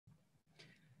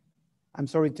I'm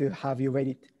sorry to have you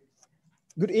waited.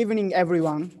 Good evening,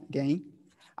 everyone, again.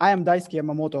 I am Daisuke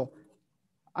Yamamoto.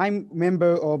 I'm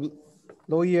member of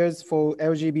Lawyers for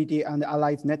LGBT and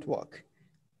Allied Network,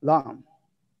 LAN.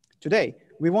 Today,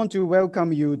 we want to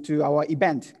welcome you to our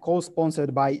event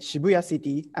co-sponsored by Shibuya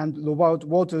City and Robert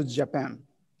Walters Japan.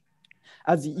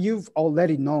 As you've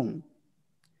already known,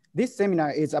 this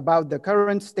seminar is about the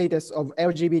current status of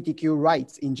LGBTQ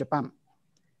rights in Japan.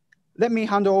 Let me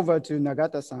hand over to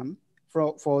Nagata-san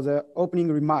for the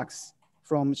opening remarks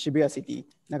from Shibuya City.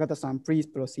 Nagata-san, please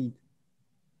proceed.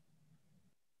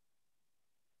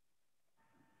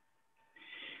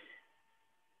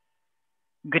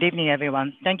 Good evening,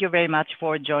 everyone. Thank you very much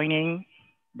for joining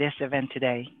this event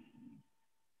today.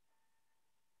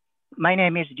 My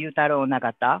name is Ryutaro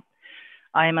Nagata.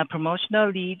 I am a promotional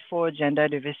lead for gender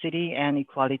diversity and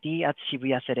equality at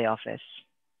Shibuya City office.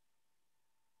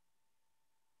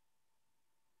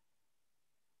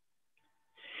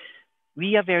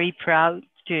 We are very proud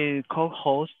to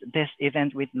co-host this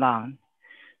event with LAN.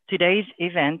 Today's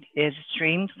event is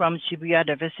streamed from Shibuya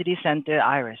Diversity Center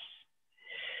Iris.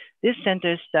 This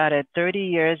center started 30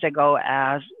 years ago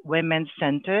as Women's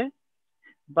Center,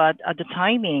 but at the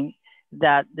timing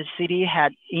that the city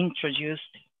had introduced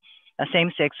a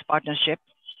same-sex partnership,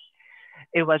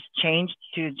 it was changed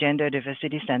to Gender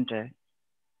Diversity Center.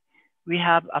 We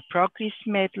have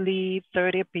approximately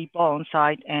 30 people on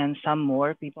site and some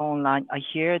more people online. I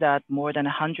hear that more than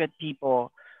 100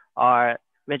 people are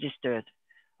registered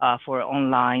for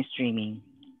online streaming.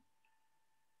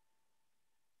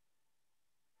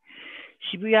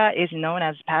 Shibuya is known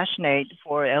as passionate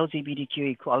for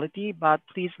LGBTQ equality, but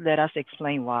please let us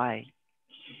explain why.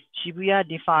 Shibuya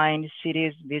defined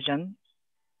city's vision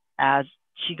as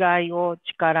違いを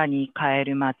力に変え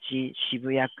る街、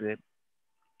渋谷区.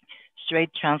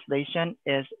 Straight translation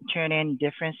is turning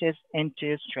differences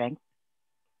into strength.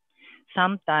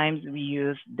 Sometimes we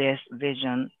use this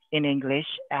vision in English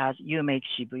as you make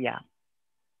Shibuya.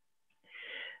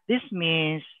 This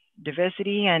means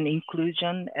diversity and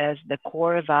inclusion as the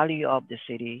core value of the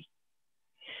city.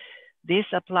 This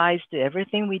applies to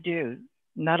everything we do,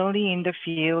 not only in the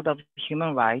field of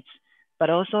human rights, but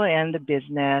also in the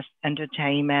business,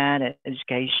 entertainment,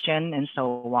 education, and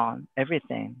so on,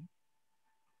 everything.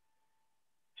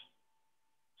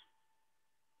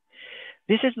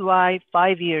 This is why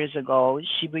 5 years ago,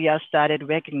 Shibuya started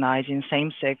recognizing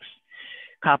same-sex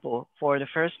couple for the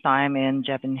first time in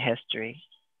Japan history.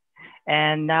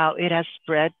 And now it has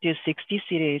spread to 60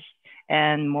 cities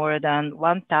and more than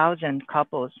 1,000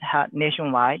 couples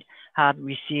nationwide have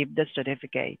received the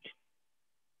certificate.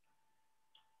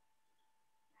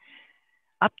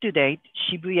 Up to date,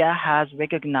 Shibuya has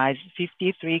recognized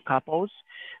 53 couples,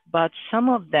 but some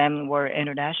of them were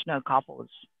international couples.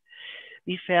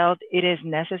 We felt it is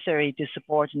necessary to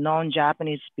support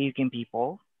non-Japanese speaking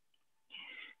people.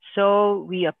 So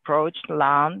we approached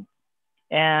LAN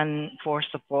and for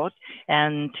support.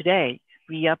 And today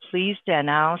we are pleased to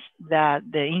announce that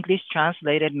the English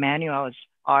translated manuals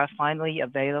are finally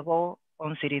available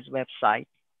on city's website.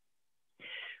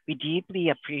 We deeply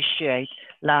appreciate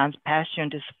LAN's passion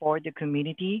to support the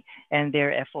community and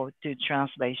their effort to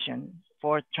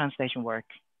translation work.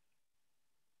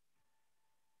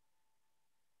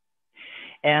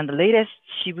 And the latest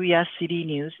Shibuya City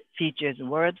News features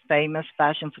world-famous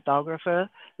fashion photographer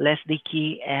Leslie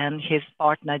Key and his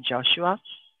partner Joshua,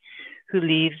 who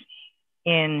lives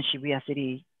in Shibuya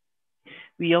City.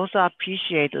 We also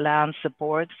appreciate LAN's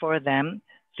support for them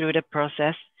through the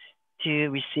process to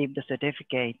receive the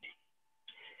certificate.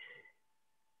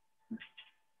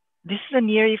 This is the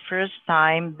nearly first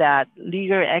time that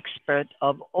legal experts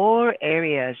of all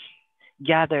areas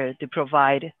gather to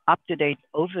provide up-to-date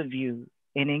overview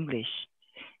in English.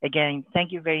 Again,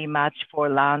 thank you very much for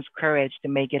LAN's courage to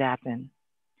make it happen.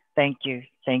 Thank you,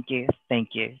 thank you,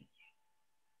 thank you.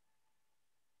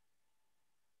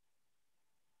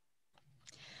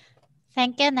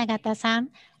 Thank you, Nagata-san.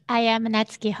 I am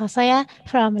Natsuki Hosoya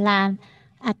from LAN.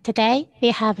 Today, we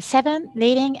have 7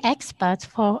 leading experts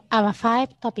for our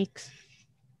 5 topics.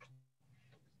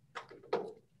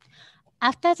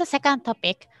 After the second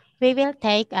topic, we will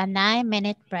take a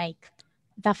 9-minute break.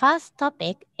 The first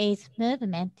topic is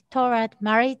movement toward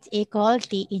marriage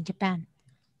equality in Japan.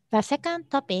 The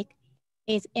second topic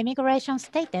is immigration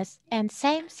status and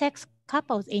same-sex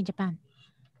couples in Japan.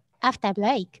 After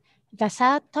break, the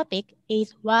third topic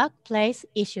is workplace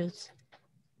issues.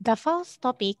 The fourth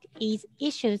topic is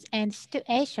issues and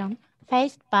situations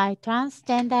faced by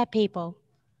transgender people.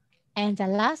 And the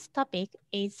last topic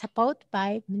is support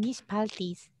by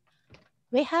municipalities.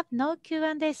 We have no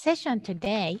Q&A session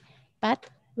today,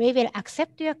 but We will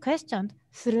accept your questions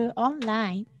through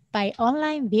online by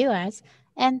online viewers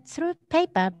and through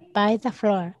paper by the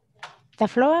floor. The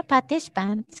floor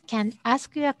participants can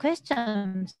ask your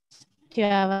questions to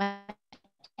our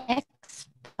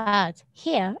experts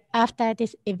here after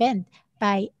this event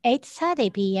by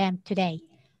 8:30 p.m. today.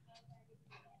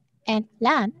 And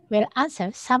LAN will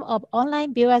answer some of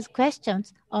online viewers'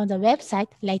 questions on the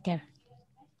website later.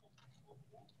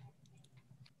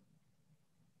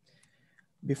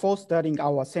 Before starting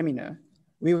our seminar,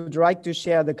 we would like to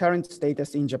share the current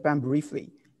status in Japan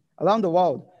briefly. Around the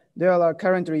world, there are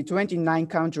currently 29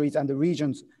 countries and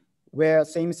regions where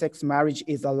same-sex marriage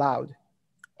is allowed.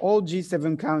 All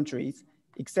G7 countries,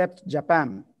 except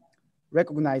Japan,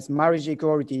 recognize marriage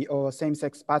equality or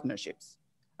same-sex partnerships.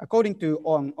 According to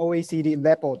an OECD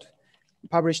report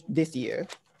published this year,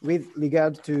 with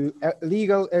regard to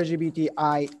legal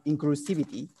LGBTI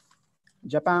inclusivity,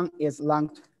 Japan is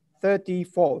ranked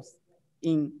 34th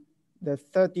in the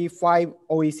 35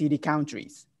 OECD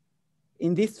countries.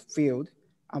 In this field,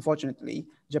 unfortunately,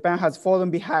 Japan has fallen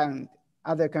behind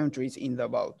other countries in the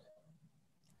world.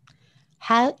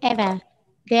 However,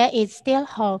 there is still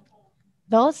hope.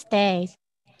 Those days,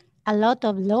 a lot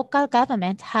of local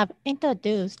governments have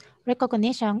introduced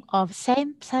recognition of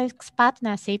same-sex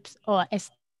partnerships or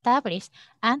established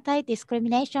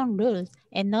anti-discrimination rules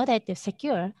in order to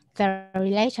secure the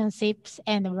relationships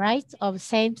and rights of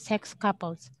same-sex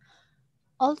couples.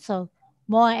 Also,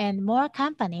 more and more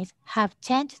companies have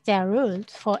changed their rules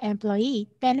for employee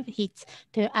benefits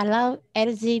to allow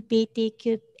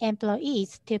LGBTQ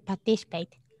employees to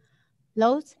participate.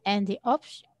 Laws and the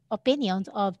opinions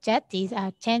of judges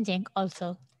are changing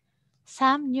also.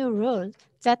 Some new rules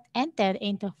that entered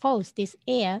into force this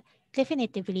year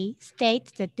definitively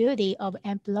state the duty of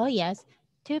employers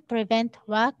to prevent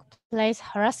workplace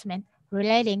harassment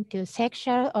relating to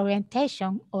sexual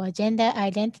orientation or gender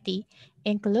identity,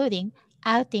 including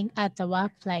outing at the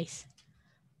workplace.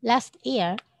 Last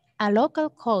year, a local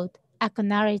court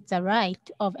acknowledged the right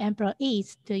of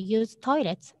employees to use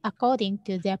toilets according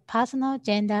to their personal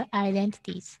gender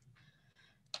identities.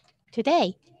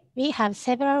 Today, we have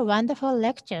several wonderful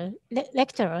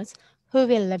lecturers who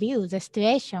will review the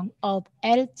situation of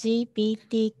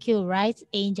LGBTQ rights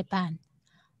in Japan.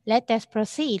 Let us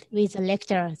proceed with the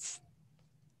lecturers.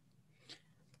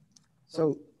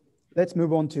 So let's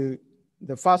move on to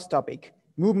the first topic,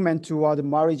 movement toward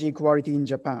marriage equality in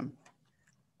Japan.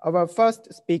 Our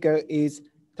first speaker is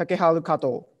Takeharu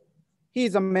Kato. He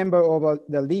is a member of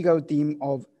the legal team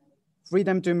of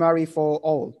Freedom to Marry for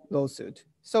All lawsuit.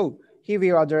 So he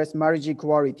will address marriage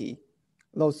equality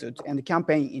lawsuit and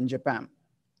campaign in Japan.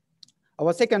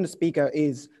 Our second speaker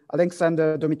is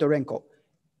Alexander Dmitrenko.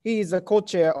 He is a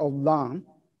co-chair of LAN,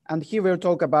 and he will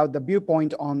talk about the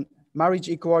viewpoint on marriage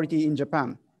equality in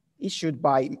Japan, issued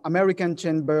by American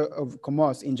Chamber of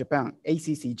Commerce in Japan,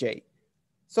 ACCJ.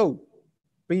 So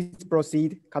please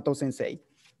proceed, Kato Sensei.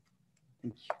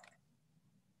 Thank you.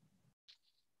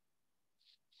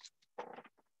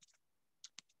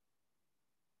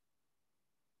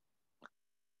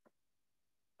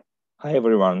 Hi,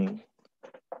 everyone.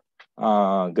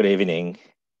 Good evening.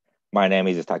 My name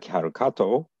is Takeharu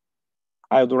Kato.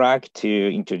 I would like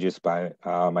to introduce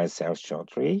myself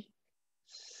shortly.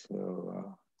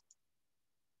 So,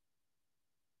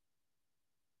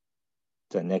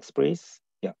 the next, please.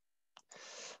 Yeah.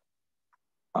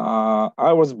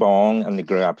 I was born and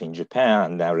grew up in Japan,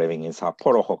 and now living in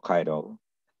Sapporo, Hokkaido.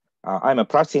 I'm a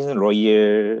practicing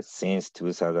lawyer since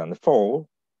 2004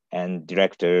 and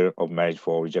director of Marriage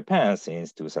for Japan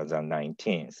since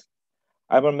 2019.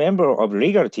 I'm a member of the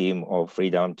legal team of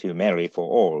Freedom to Marry for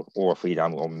All, or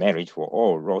Freedom of Marriage for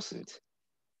All lawsuit.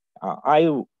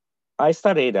 I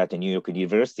studied at the New York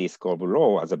University School of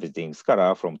Law as a visiting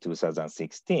scholar from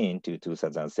 2016 to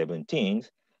 2017.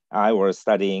 I was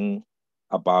studying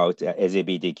about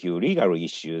LGBTQ legal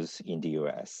issues in the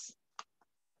US.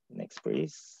 Next,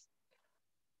 please.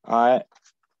 I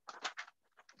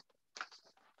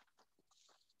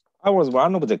was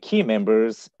one of the key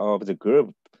members of the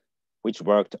group which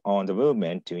worked on the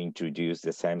movement to introduce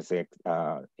the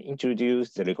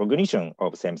recognition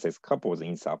of same-sex couples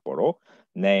in Sapporo,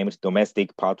 named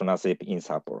Domestic Partnership in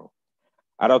Sapporo.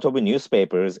 A lot of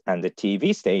newspapers and the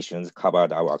TV stations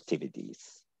covered our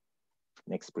activities.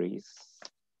 Next, please.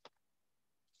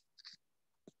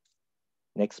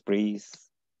 Next, please.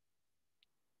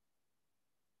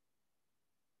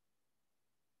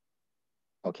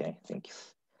 Okay, thank you.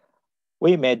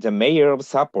 We met the mayor of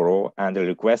Sapporo and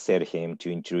requested him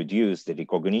to introduce the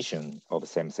recognition of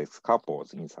same-sex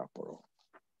couples in Sapporo.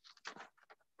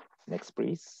 Next,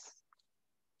 please.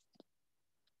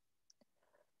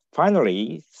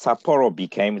 Finally, Sapporo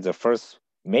became the first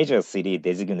major city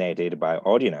designated by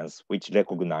ordinance which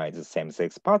recognized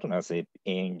same-sex partnership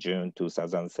in June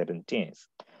 2017.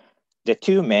 The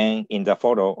two men in the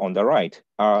photo on the right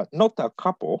are not a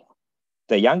couple.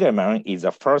 The younger man is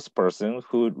the first person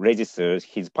who registered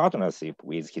his partnership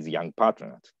with his young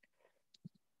partner.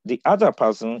 The other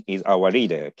person is our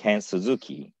leader, Ken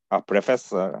Suzuki, a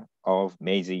professor of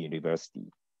Meiji University.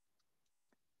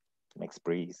 Next,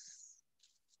 please.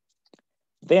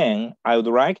 Then I would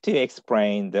like to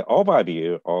explain the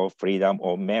overview of freedom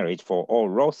of marriage for all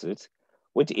lawsuits,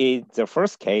 which is the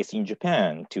first case in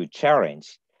Japan to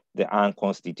challenge the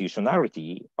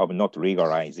unconstitutionality of not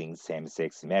legalizing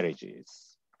same-sex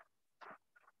marriages.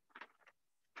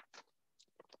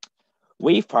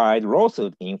 We filed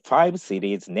lawsuits in 5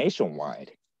 cities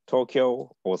nationwide: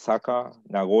 Tokyo, Osaka,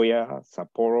 Nagoya,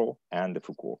 Sapporo, and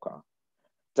Fukuoka.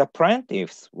 The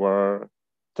plaintiffs were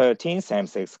 13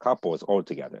 same-sex couples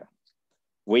altogether.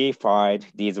 We filed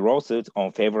these lawsuits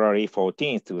on February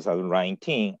 14,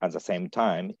 2019 at the same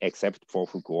time, except for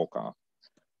Fukuoka.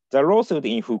 The lawsuit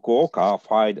in Fukuoka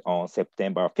filed on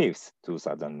September 5th,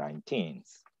 2019.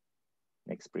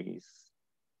 Next, please.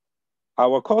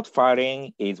 Our court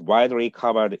filing is widely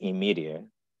covered in media,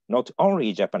 not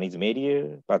only Japanese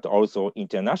media, but also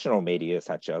international media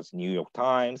such as New York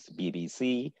Times,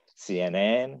 BBC,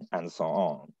 CNN, and so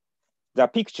on. The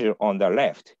picture on the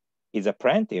left is the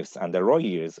plaintiffs and the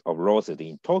lawyers of lawsuit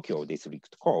in Tokyo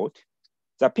District Court.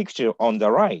 The picture on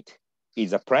the right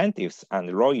is the plaintiffs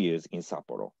and lawyers in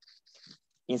Sapporo.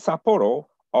 In Sapporo,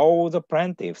 all the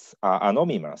plaintiffs are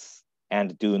anonymous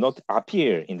and do not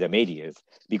appear in the media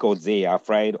because they are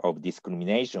afraid of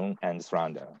discrimination and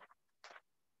slander.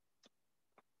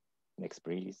 Next,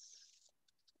 please.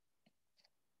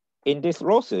 In this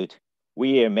lawsuit,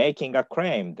 we are making a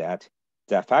claim that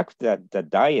the fact that the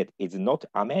Diet is not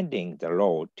amending the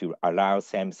law to allow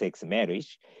same-sex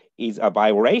marriage is a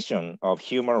violation of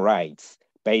human rights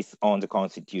based on the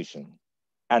Constitution,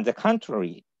 and the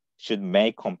country should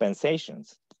make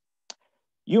compensations.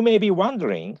 You may be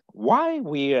wondering why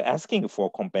we are asking for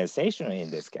compensation in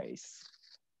this case.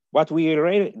 What we are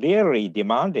really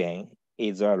demanding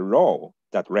is a law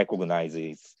that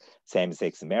recognizes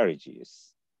same-sex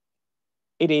marriages.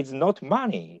 It is not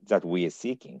money that we are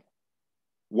seeking.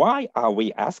 Why are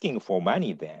we asking for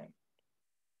money then?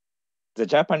 The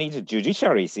Japanese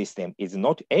judiciary system is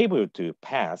not able to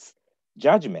pass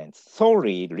judgments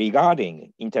solely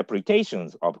regarding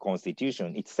interpretations of the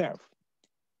Constitution itself.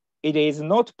 It is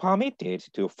not permitted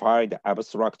to file the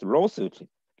abstract lawsuit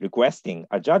requesting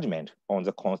a judgment on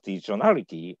the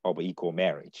constitutionality of equal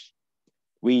marriage.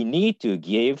 We need to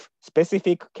give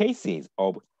specific cases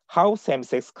of how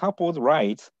same-sex couples'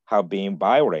 rights have been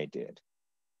violated.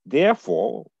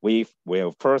 Therefore, we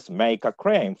will first make a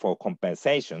claim for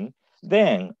compensation,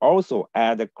 then also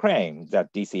add a claim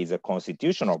that this is a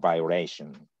constitutional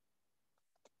violation.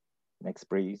 Next,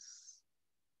 please.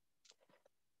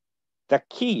 The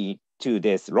key to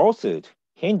this lawsuit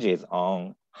hinges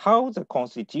on how the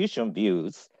Constitution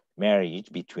views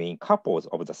marriage between couples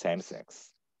of the same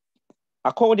sex.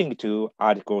 According to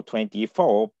Article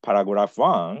 24, Paragraph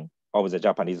 1 of the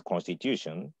Japanese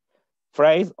Constitution,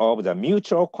 phrase of the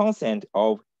mutual consent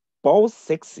of both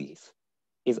sexes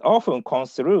is often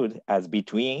construed as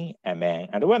between a man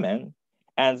and a woman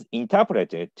and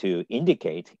interpreted to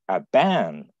indicate a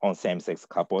ban on same-sex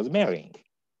couples marrying.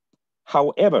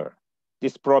 However,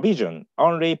 this provision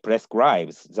only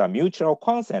prescribes the mutual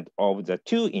consent of the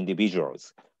two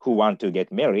individuals who want to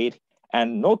get married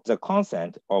and not the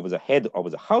consent of the head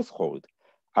of the household,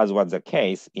 as was the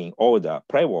case in all the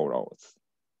pre-war laws.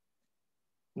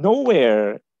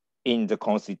 Nowhere in the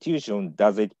Constitution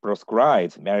does it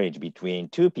prescribe marriage between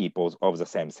two peoples of the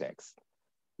same sex.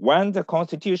 When the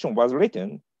Constitution was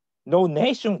written, no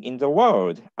nation in the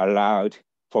world allowed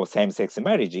for same-sex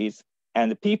marriages,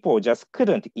 and people just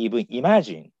couldn't even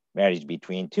imagine marriage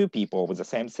between two people of the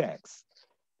same sex.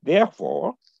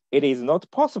 Therefore, it is not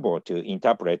possible to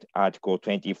interpret Article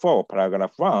 24,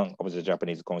 Paragraph 1 of the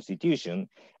Japanese Constitution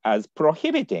as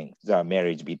prohibiting the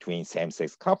marriage between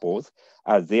same-sex couples,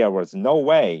 as there was no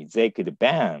way they could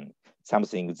ban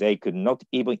something they could not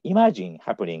even imagine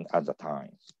happening at the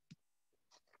time.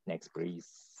 Next, please.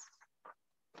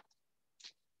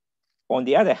 On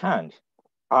the other hand,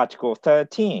 Article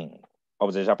 13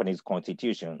 of the Japanese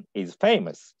Constitution is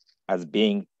famous as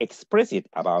being explicit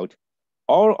about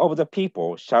all of the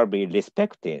people shall be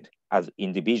respected as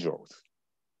individuals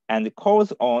and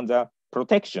calls on the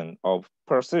protection of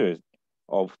pursuit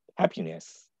of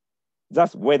happiness.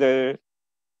 Thus, whether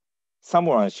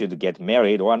someone should get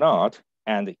married or not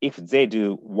And if they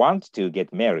do want to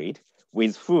get married,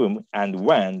 with whom and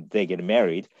when they get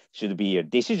married should be a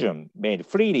decision made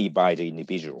freely by the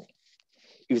individual.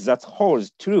 If that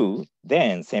holds true,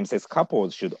 then same-sex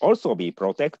couples should also be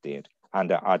protected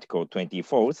under Article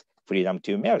 24's freedom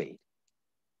to marry.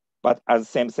 But as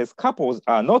same-sex couples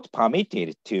are not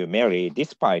permitted to marry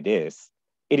despite this,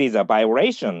 it is a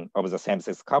violation of the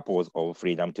same-sex couples of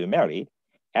freedom to marry,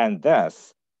 and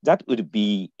thus that would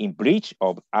be in breach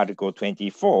of Article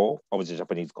 24 of the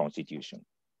Japanese Constitution.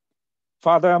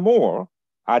 Furthermore,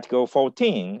 Article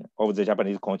 14 of the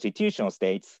Japanese Constitution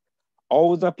states,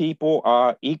 all the people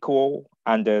are equal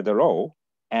under the law,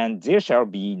 and there shall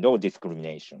be no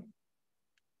discrimination.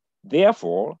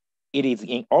 Therefore, it is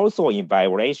also in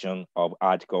violation of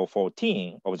Article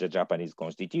 14 of the Japanese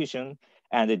Constitution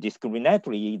and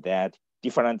discriminatory that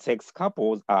different sex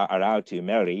couples are allowed to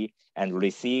marry and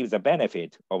receive the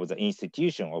benefit of the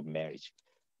institution of marriage,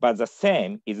 but the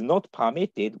same is not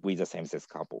permitted with the same-sex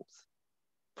couples.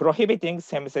 Prohibiting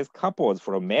same-sex couples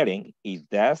from marrying is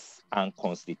thus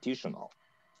unconstitutional.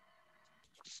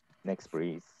 Next,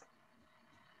 please.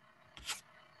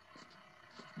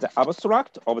 The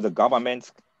abstract of the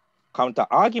government's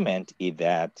counter-argument is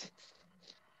that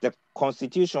the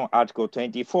Constitution Article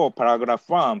 24, paragraph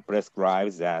 1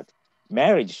 prescribes that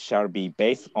marriage shall be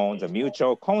based on the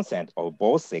mutual consent of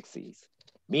both sexes,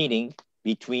 meaning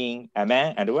between a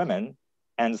man and a woman,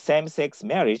 and same-sex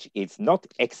marriage is not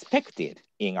expected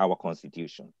in our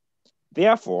Constitution.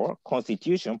 Therefore,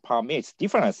 Constitution permits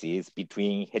differences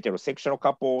between heterosexual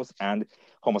couples and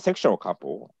homosexual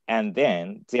couple, and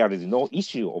then there is no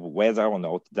issue of whether or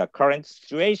not the current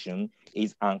situation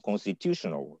is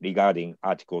unconstitutional regarding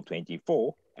Article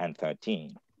 24 and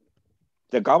 13.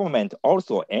 The government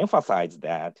also emphasized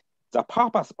that the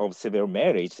purpose of civil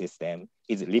marriage system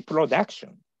is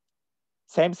reproduction.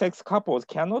 Same-sex couples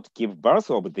cannot give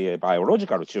birth of their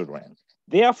biological children.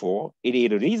 Therefore, it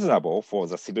is reasonable for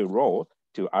the civil law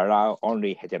to allow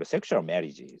only heterosexual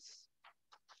marriages.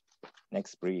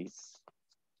 Next, please.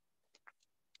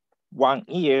 1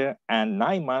 year and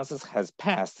 9 months has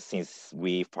passed since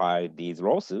we filed these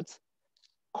lawsuits.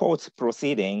 Court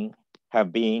proceedings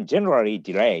have been generally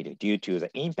delayed due to the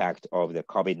impact of the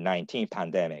COVID-19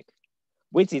 pandemic,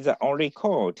 which is the only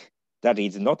court that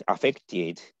is not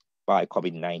affected by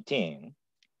COVID-19.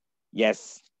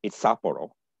 Yes, it's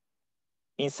Sapporo.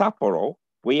 In Sapporo,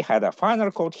 we had a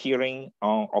final court hearing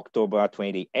on October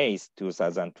 28,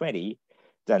 2020.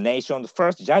 The nation's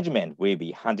first judgment will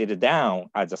be handed down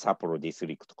at the Sapporo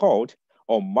District Court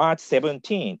on March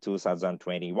 17,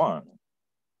 2021.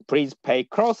 Please pay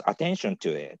close attention to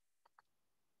it.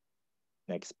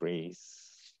 Next,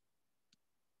 please.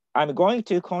 I'm going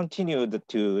to continue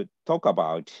to talk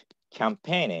about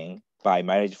campaigning by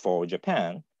Marriage for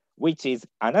Japan, which is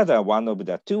another one of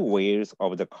the two wheels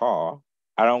of the car,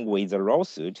 along with the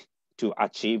lawsuit, to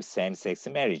achieve same-sex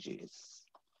marriages.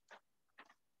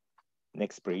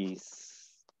 Next, please.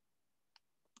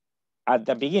 At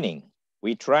the beginning,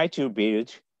 we try to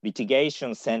build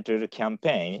litigation-centered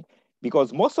campaign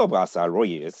because most of us are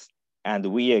lawyers and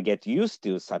we get used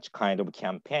to such kind of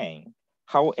campaign.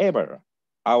 However,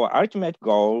 our ultimate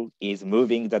goal is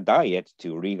moving the diet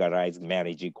to legalize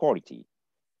marriage equality.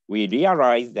 We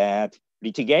realize that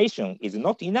litigation is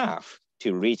not enough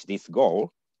to reach this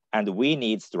goal, and we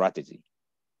need strategy.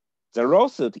 The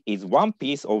lawsuit is one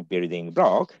piece of building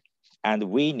block, and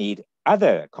we need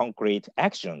other concrete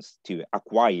actions to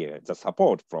acquire the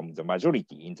support from the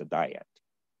majority in the diet.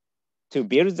 To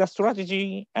build the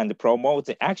strategy and promote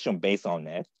the action based on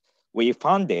it, we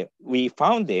founded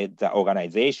the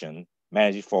organization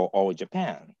Marriage for All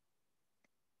Japan.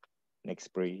 Next,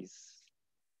 please.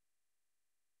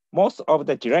 Most of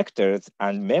the directors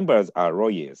and members are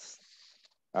lawyers.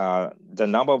 The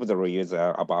number of the lawyers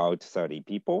are about 30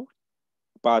 people,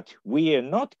 but we are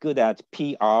not good at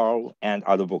PR and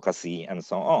advocacy and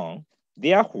so on.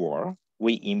 Therefore,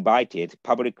 we invited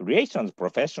public relations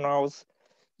professionals,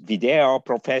 video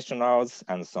professionals,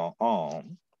 and so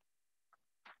on.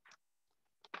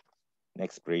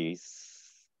 Next, please.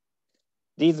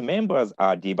 These members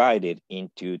are divided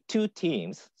into two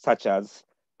teams, such as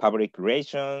public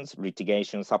relations,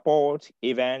 litigation support,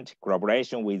 event,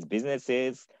 collaboration with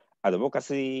businesses,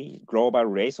 advocacy, global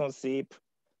relationship,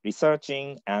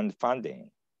 researching, and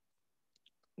funding.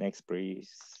 Next,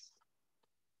 please.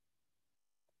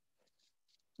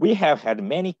 We have had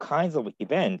many kinds of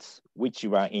events which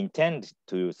were intended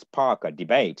to spark a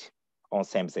debate on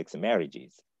same-sex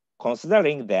marriages,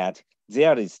 considering that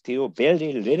there is still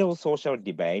very little social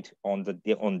debate on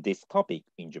this topic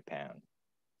in Japan.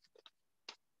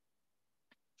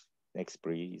 Next,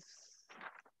 please.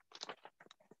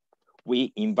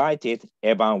 we invited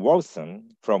Evan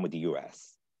Wilson from the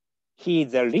US. He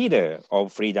is the leader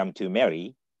of Freedom to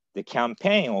Marry, the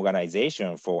campaign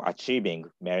organization for achieving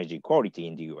marriage equality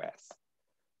in the US.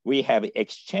 We have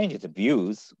exchanged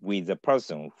views with the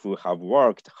person who have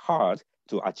worked hard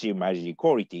to achieve marriage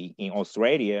equality in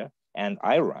Australia and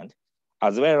Ireland,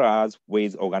 as well as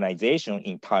with organizations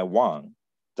in Taiwan,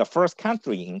 the first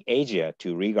country in Asia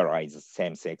to legalize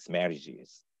same-sex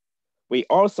marriages. We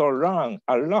also learn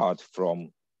a lot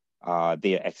from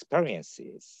their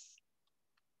experiences.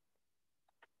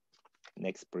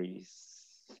 Next, please.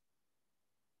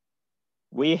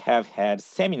 We have had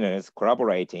seminars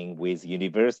collaborating with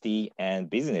university and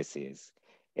businesses.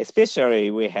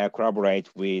 Especially, we have collaborated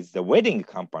with the wedding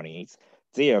companies.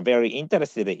 They are very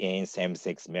interested in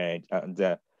same-sex marriage,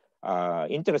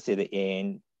 interested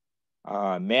in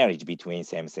marriage between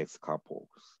same-sex couples.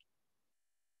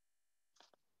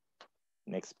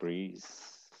 Next, please.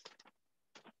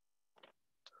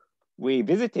 We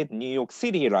visited New York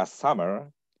City last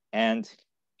summer and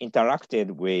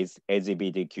interacted with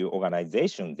LGBTQ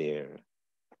organizations there,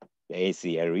 the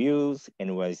ACLU's,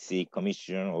 NYC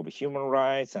Commission of Human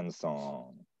Rights, and so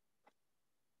on.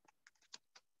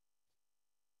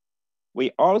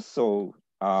 We also,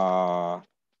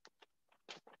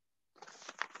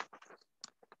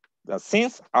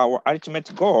 since our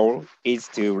ultimate goal is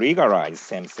to legalize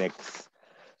same-sex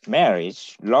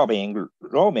marriage, lobbying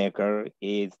lawmaker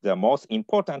is the most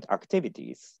important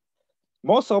activities.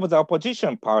 Most of the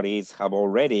opposition parties have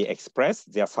already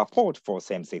expressed their support for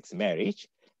same-sex marriage,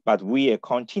 but we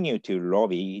continue to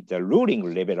lobby the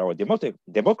ruling Liberal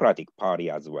Democratic Party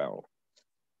as well.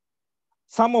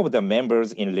 Some of the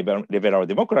members in Liberal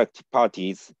Democratic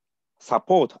parties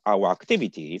support our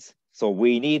activities, so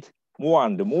we need more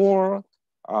and more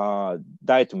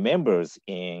direct members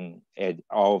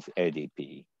of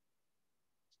LDP.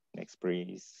 Next,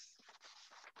 please.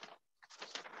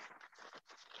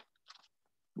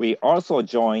 We also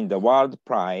joined the World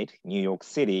Pride New York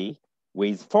City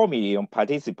with 4 million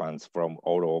participants from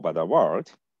all over the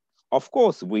world. Of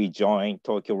course, we join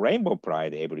Tokyo Rainbow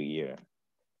Pride every year.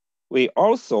 We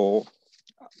also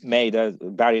made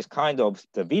various kinds of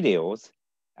the videos,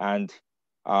 and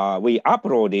we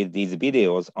uploaded these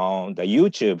videos on the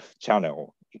YouTube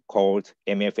channel called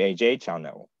MFAJ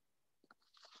channel.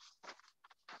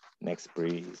 Next,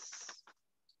 please.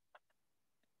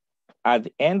 At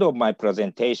the end of my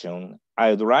presentation,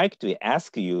 I would like to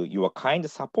ask you your kind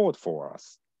support for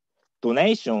us.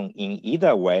 Donation in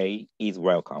either way is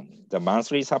welcome. The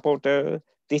monthly supporter,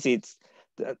 this is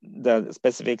the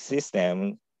specific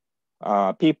system.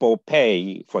 People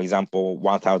pay, for example,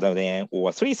 1,000 yen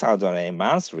or 3,000 yen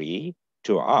monthly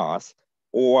to us,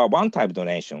 or one-time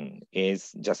donation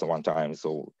is just one time,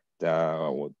 so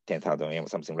 10,000 yen or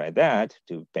something like that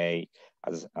to pay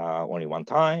as only one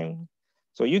time.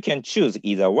 So you can choose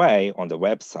either way on the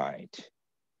website,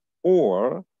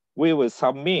 or we will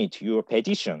submit your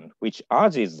petition, which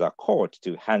urges the court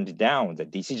to hand down the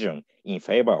decision in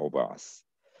favor of us.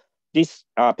 This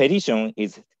petition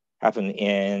is happening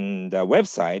in the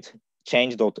website,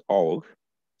 change.org.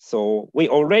 So we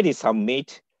already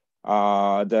submit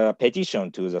the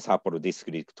petition to the Sapporo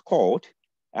District Court,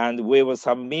 and we will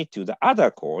submit to the other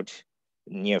court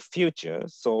near future.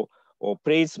 So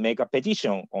please make a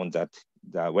petition on the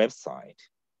website.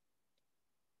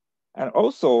 And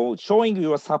also showing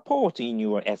your support in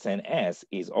your SNS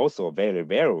is also very,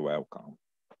 very welcome.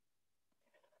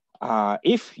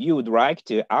 If you would like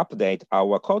to update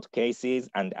our court cases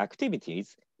and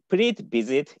activities, please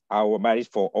visit our Marriage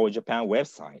for All Japan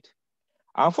website.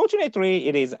 Unfortunately,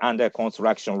 it is under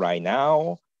construction right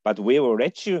now, but we will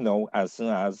let you know as soon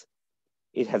as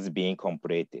it has been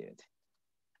completed.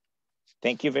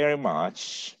 Thank you very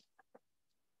much.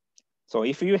 So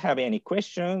if you have any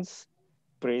questions,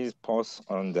 please post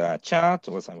on the chat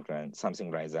or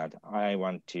something like that. I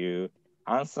want to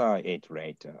answer it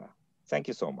later. Thank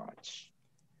you so much.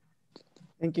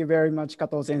 Thank you very much,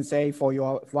 Kato Sensei, for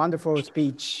your wonderful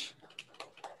speech.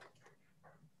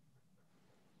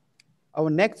 Our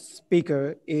next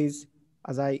speaker is,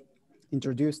 as I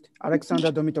introduced,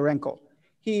 Alexander Dmitrenko.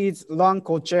 He is LAN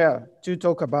co-chair to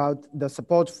talk about the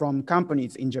support from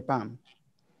companies in Japan.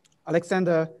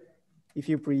 Alexander, if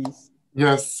you please.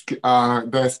 Yes,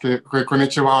 Daisuke,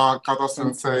 konnichiwa, Kato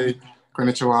Sensei,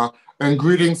 konnichiwa, and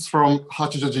greetings from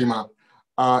Hachijojima.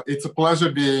 It's a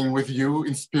pleasure being with you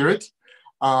in spirit,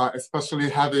 especially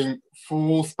having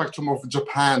full spectrum of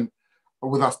Japan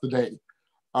with us today.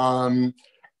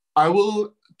 I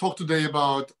will talk today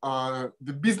about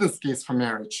the business case for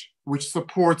marriage, which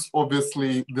supports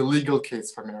obviously the legal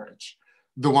case for marriage,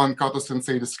 the one Kato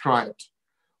Sensei described.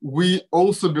 we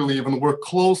also believe and work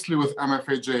closely with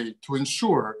MFAJ to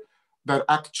ensure that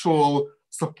actual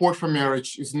support for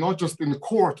marriage is not just in the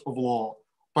court of law,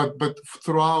 but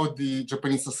throughout the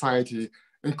Japanese society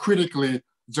and critically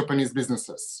Japanese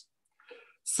businesses.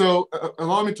 So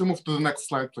allow me to move to the next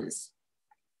slide, please.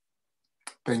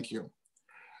 Thank you.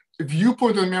 A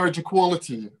viewpoint on marriage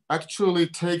equality actually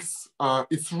takes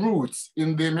its roots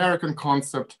in the American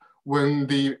concept. When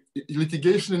the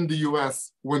litigation in the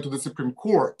US went to the Supreme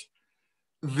Court,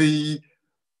 the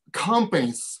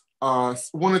companies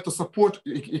wanted to support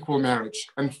equal marriage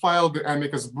and filed the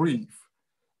amicus brief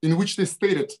in which they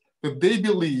stated that they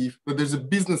believe that there's a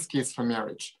business case for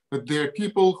marriage, that there are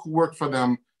people who work for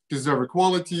them deserve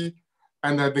equality,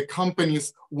 and that the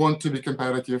companies want to be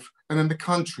competitive, and then the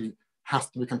country has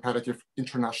to be competitive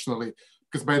internationally.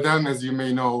 Because by then, as you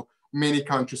may know, many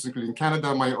countries, including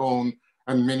Canada, my own,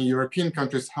 and many European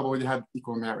countries have already had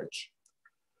equal marriage.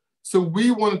 So we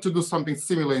wanted to do something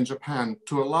similar in Japan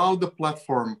to allow the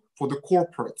platform for the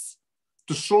corporates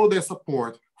to show their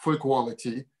support for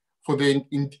equality for the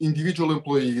individual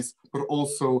employees, but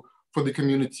also for the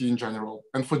community in general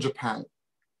and for Japan.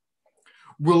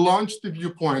 We launched the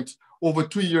viewpoint over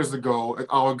 2 years ago at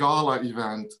our gala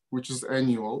event, which is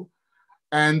annual.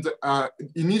 And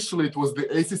initially it was the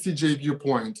ACCJ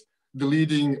viewpoint, the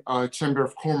leading chamber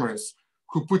of commerce,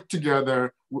 who put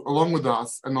together, along with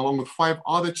us and along with 5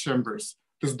 other chambers,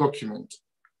 this document.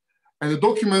 And the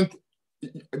document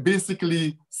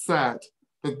basically said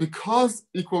that because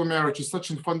equal marriage is such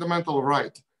a fundamental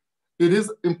right, it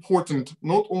is important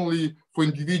not only for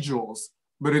individuals,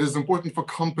 but it is important for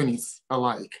companies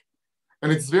alike.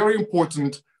 And it's very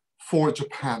important for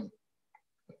Japan.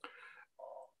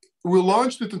 We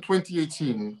launched it in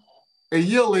 2018. A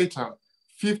year later,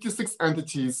 56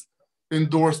 entities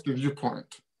endorsed the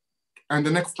viewpoint. And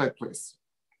the next slide, please.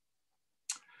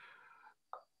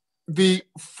 The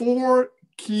 4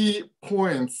 key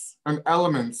points and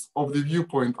elements of the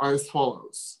viewpoint are as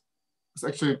follows. It's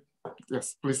actually,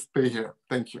 yes, please stay here.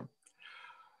 Thank you.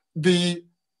 The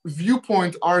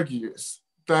viewpoint argues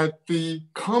that the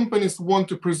companies want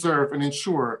to preserve and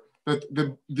ensure that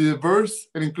the diverse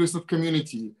and inclusive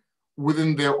community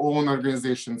within their own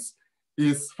organizations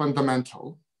is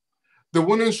fundamental. They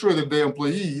want to ensure that their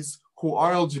employees who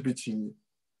are LGBT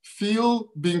feel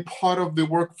being part of the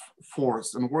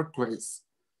workforce and workplace,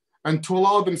 and to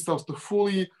allow themselves to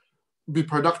fully be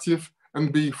productive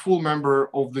and be full member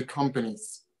of the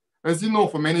companies. As you know,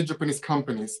 for many Japanese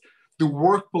companies, the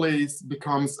workplace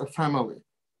becomes a family.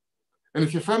 And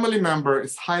if your family member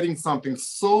is hiding something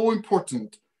so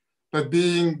important, that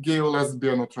being gay or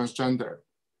lesbian or transgender,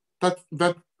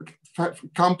 that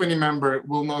company member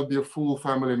will not be a full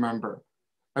family member.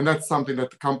 And that's something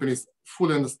that the companies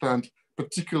fully understand,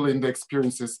 particularly in the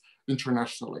experiences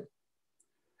internationally.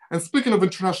 And speaking of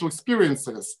international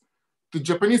experiences, the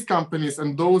Japanese companies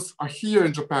and those are here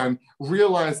in Japan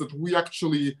realize that we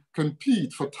actually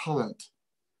compete for talent.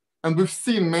 And we've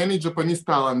seen many Japanese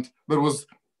talent that was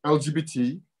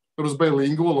LGBT, that was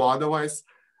bilingual or otherwise,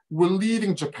 were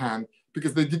leaving Japan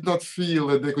because they did not feel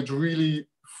that they could really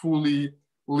fully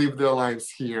live their lives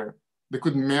here. They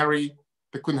couldn't marry,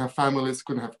 they couldn't have families,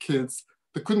 couldn't have kids,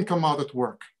 they couldn't come out at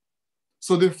work.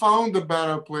 So they found a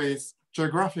better place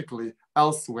geographically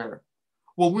elsewhere.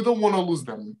 Well, we don't want to lose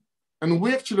them. And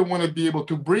we actually want to be able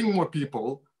to bring more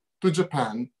people to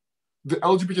Japan, the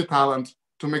LGBT talent,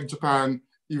 to make Japan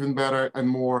even better and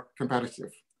more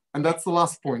competitive. And that's the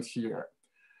last point here.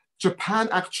 Japan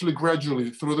actually gradually,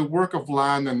 through the work of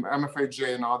LAN and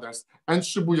MFAJ and others, and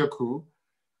Shibuya-ku,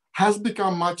 has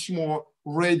become much more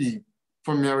ready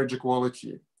for marriage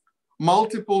equality.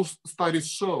 Multiple studies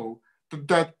show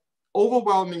that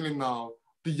overwhelmingly now,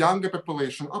 the younger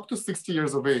population, up to 60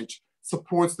 years of age,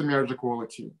 supports the marriage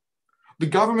equality. The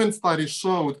government studies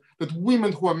showed that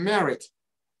women who are married,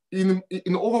 in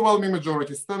overwhelming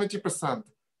majority, 70%,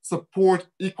 support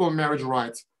equal marriage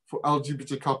rights for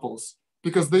LGBT couples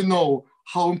because they know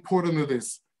how important it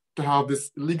is to have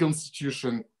this legal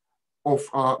institution of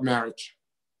marriage.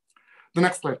 The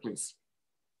next slide, please.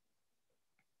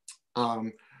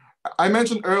 I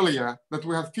mentioned earlier that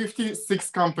we have 56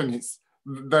 companies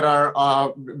that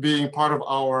are being part of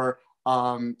our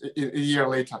a year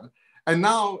later. And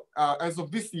now, as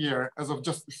of this year, as of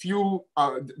just a few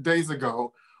days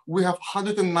ago, we have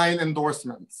 109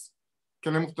 endorsements.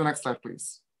 Can I move to the next slide,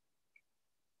 please?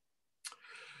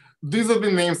 These are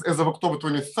the names as of October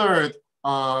 23rd,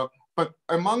 but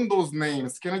among those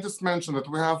names, can I just mention that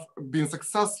we have been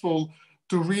successful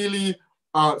to really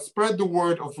spread the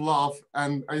word of love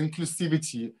and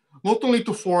inclusivity, not only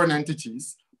to foreign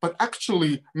entities, but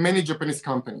actually many Japanese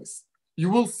companies. You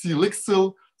will see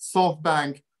Lixil,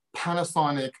 SoftBank,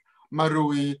 Panasonic,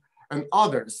 Marui, and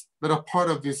others that are part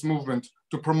of this movement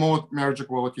to promote marriage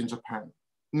equality in Japan.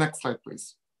 Next slide,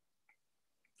 please.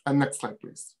 And next slide,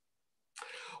 please.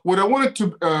 What I wanted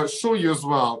to show you as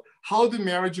well, how the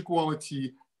marriage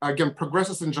equality, again,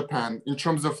 progresses in Japan in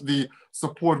terms of the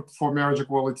support for marriage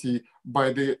equality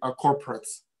by the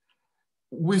corporates.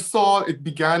 We saw it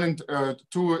began in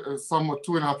somewhat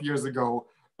 2.5 years ago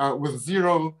with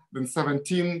 0, then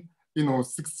 17,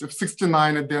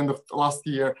 69 at the end of last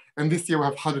year, and this year we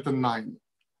have 109.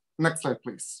 Next slide,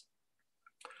 please.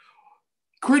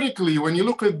 Critically, when you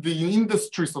look at the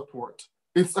industry support,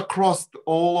 it's across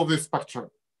all of the spectrum.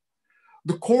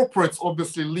 The corporates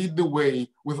obviously lead the way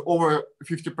with over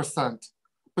 50%,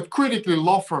 but critically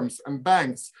law firms and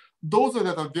banks, those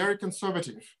that are very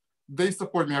conservative, they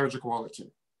support marriage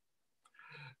equality.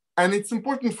 And it's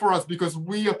important for us because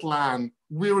we at LAN,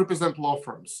 we represent law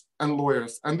firms and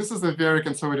lawyers, and this is a very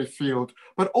conservative field,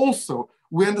 but also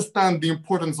we understand the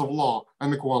importance of law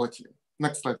and equality.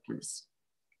 Next slide, please.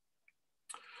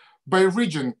 By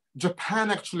region, Japan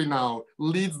actually now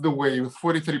leads the way with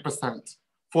 43%,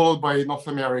 followed by North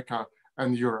America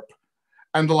and Europe.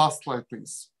 And the last slide,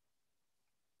 please.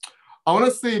 I want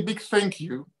to say a big thank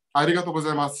you, arigatou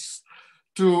gozaimasu,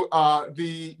 to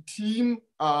the team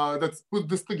that's put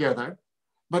this together,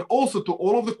 but also to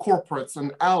all of the corporates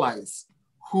and allies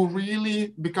who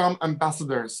really become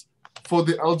ambassadors for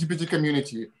the LGBT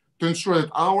community to ensure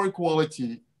that our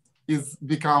equality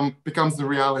becomes the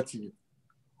reality.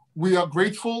 We are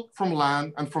grateful from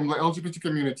LAN and from the LGBT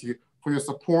community for your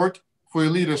support, for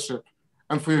your leadership,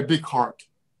 and for your big heart.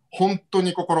 本当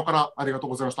に心からありがとう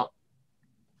ございました。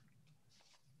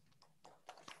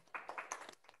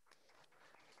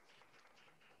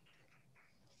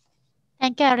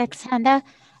Thank you, Alexander.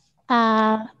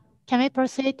 Can we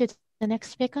proceed to the next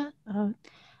speaker?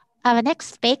 Our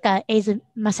next speaker is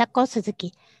Masako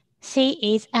Suzuki. She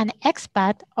is an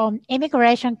expert on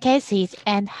immigration cases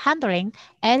and handling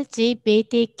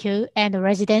LGBTQ and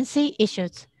residency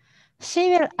issues. She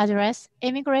will address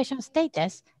immigration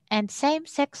status and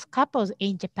same-sex couples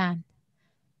in Japan.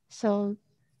 So,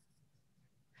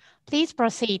 please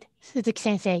proceed,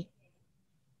 Suzuki-sensei.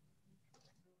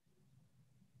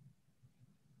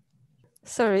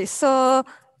 Sorry, so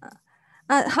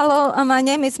hello, my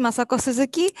name is Masako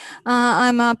Suzuki.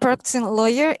 I'm a practicing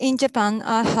lawyer in Japan.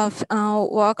 I have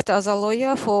worked as a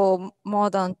lawyer for more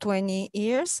than 20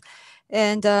 years,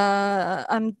 and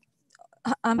I'm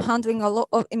handling a lot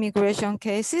of immigration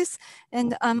cases,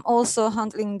 and I'm also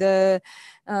handling the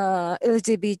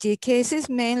LGBT cases,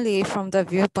 mainly from the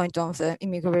viewpoint of the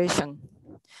immigration.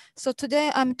 So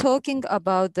today I'm talking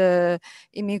about the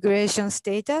immigration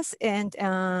status and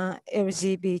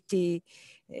LGBT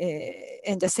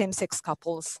and the same-sex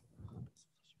couples.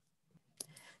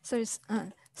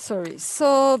 Sorry.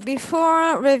 So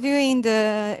before reviewing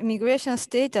the immigration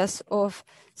status of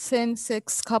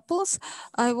same-sex couples,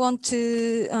 I want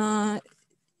to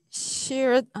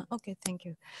share. Okay, thank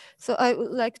you. So I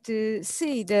would like to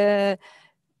see the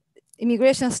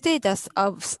immigration status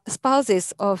of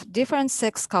spouses of different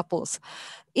sex couples.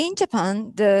 In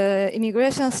Japan, the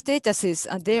immigration statuses,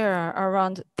 there are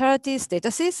around 30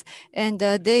 statuses, and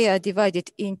they are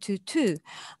divided into two.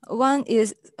 One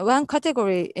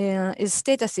category is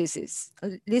statuses is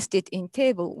listed in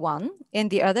table 1, and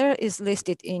the other is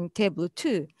listed in table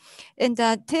 2. And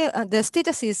the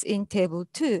statuses in table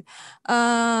 2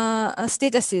 are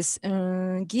statuses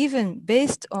given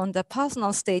based on the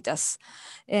personal status,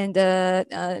 and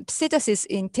statuses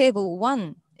in table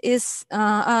 1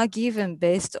 are given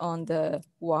based on the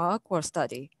work or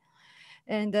study.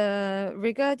 And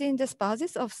regarding the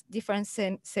spouses of different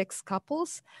same-sex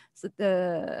couples, so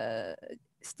the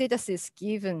status is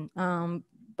given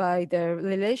by the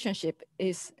relationship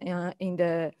is in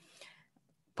the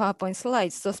PowerPoint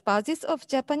slides. So spouses of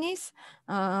Japanese,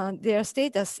 their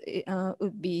status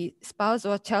would be spouse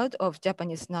or child of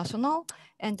Japanese national,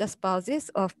 and the spouses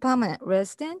of permanent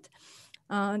resident,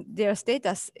 their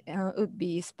status would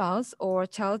be spouse or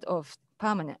child of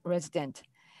permanent resident.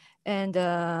 And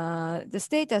the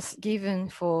status given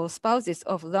for spouses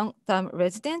of long-term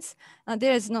residents,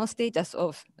 there is no status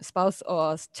of spouse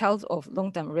or child of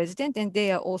long-term resident, and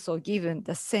they are also given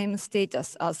the same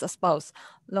status as a spouse,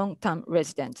 long-term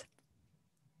resident.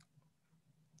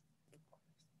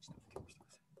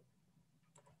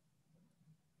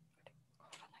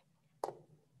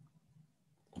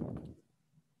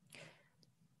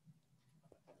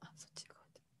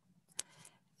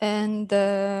 And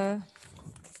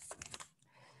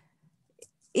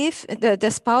if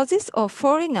the spouses of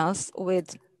foreigners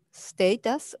with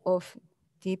status of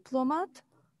diplomat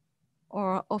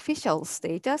or official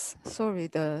status. Sorry,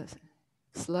 the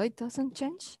slide doesn't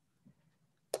change.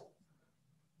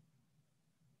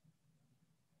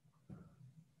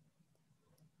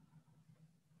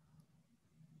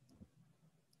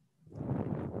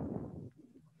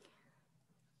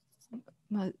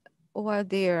 While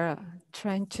they are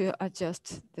trying to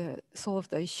solve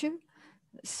the issue,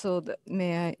 so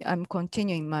I'm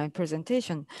continuing my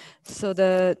presentation. So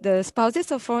the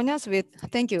spouses of foreigners with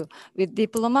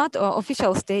diplomat or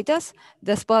official status,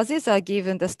 the spouses are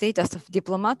given the status of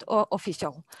diplomat or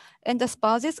official. And the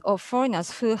spouses of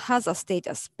foreigners who has a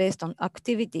status based on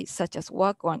activities such as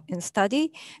work and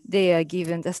study, they are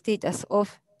given the status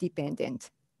of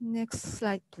dependent. Next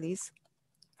slide, please.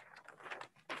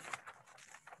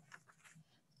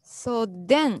 So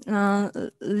then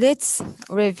let's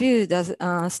review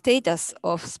the status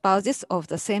of spouses of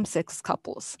the same-sex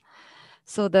couples.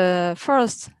 So the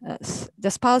first,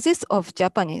 the spouses of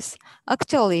Japanese.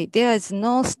 Actually, there is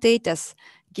no status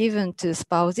given to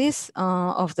spouses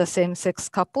of the same-sex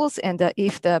couples, and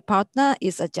if the partner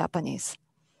is a Japanese.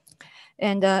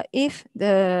 And if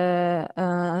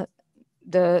for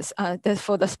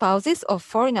the spouses of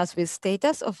foreigners with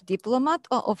status of diplomat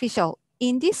or official,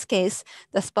 in this case,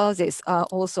 the spouses are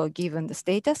also given the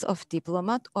status of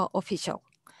diplomat or official.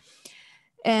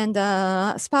 And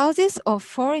spouses of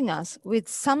foreigners with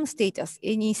some status,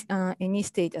 any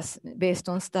status based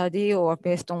on study or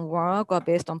based on work or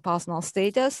based on personal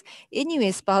status, anyway,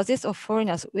 spouses of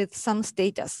foreigners with some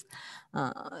status.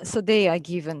 So they are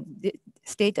given the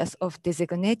status of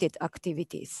designated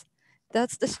activities.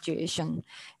 That's the situation.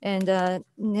 And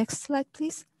next slide,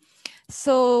 please.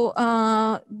 So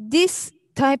this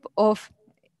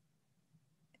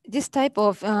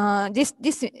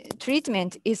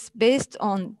treatment is based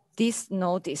on this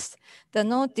notice. The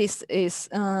notice is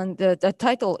the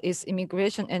title is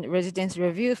Immigration and Residence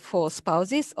Review for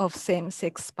Spouses of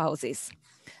Same-Sex Spouses.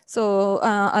 So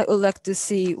I would like to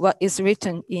see what is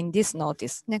written in this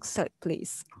notice. Next slide,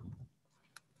 please.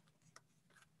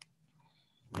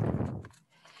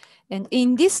 And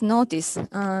in this notice,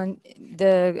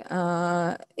 the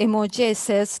MOJ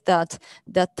says that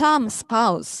the term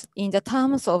spouse in the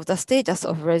terms of the status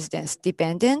of residence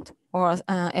dependent or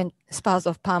and spouse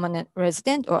of permanent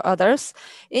resident or others.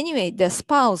 Anyway, the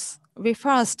spouse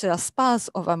refers to a spouse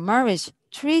of a marriage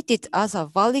treated as a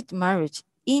valid marriage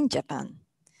in Japan.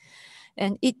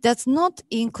 And it does not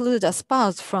include a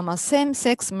spouse from a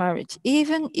same-sex marriage,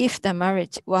 even if the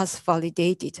marriage was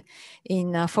validated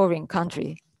in a foreign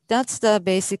country. That's the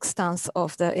basic stance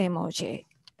of the MOJ.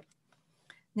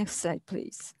 Next slide,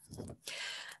 please.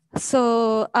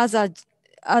 So as a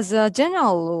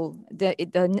general rule, the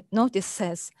notice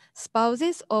says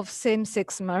spouses of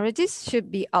same-sex marriages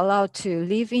should be allowed to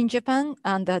live in Japan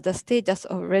under the status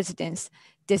of residence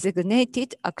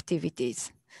designated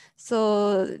activities.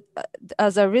 So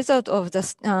as a result of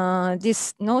this,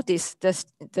 this notice,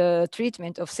 the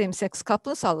treatment of same-sex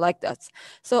couples are like that.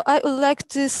 So I would like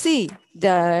to see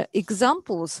the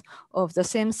examples of the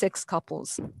same-sex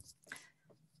couples.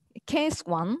 Case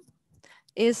 1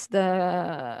 is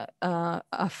a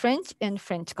French and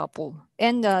French couple,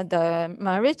 and the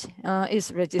marriage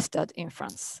is registered in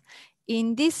France.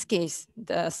 In this case,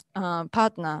 the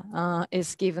partner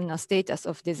is given a status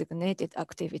of designated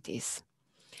activities.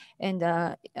 And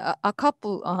a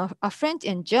couple, a French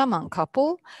and German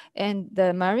couple, and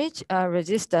the marriage are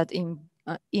registered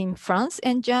in France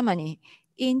and Germany.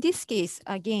 In this case,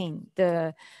 again,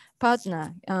 the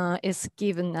partner is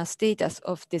given a status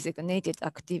of designated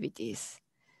activities.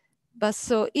 But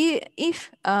so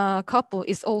if a couple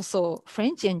is also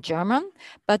French and German,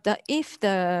 but if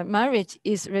the marriage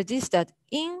is registered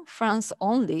in France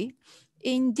only,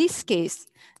 in this case,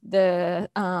 the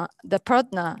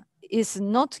partner is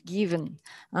not given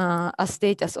a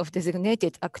status of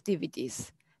designated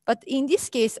activities. But in this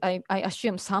case, I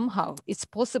assume somehow it's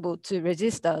possible to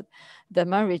register the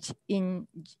marriage in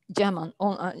German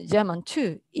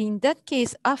too. In that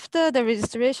case, after the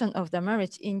registration of the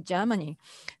marriage in Germany,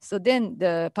 so then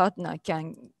the partner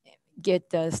can get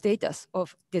the status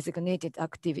of designated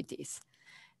activities.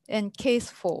 And case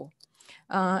 4,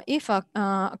 if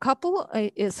a couple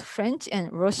is French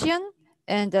and Russian,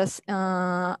 and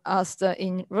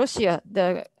in Russia,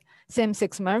 the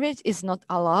same-sex marriage is not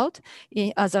allowed.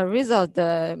 As a result,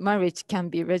 the marriage can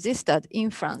be registered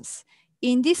in France.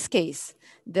 In this case,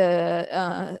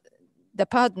 the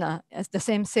partner, as the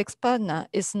same-sex partner,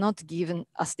 is not given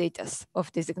a status of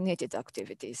designated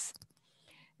activities.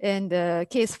 And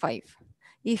case 5,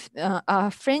 if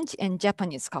a French and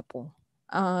Japanese couple,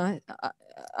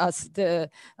 as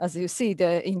you see,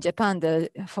 in Japan,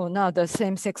 for now, the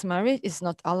same-sex marriage is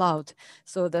not allowed.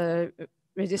 So the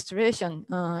registration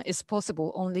is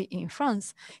possible only in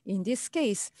France. In this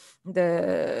case,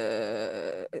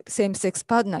 the same-sex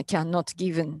partner cannot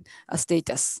given a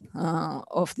status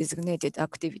of designated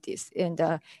activities.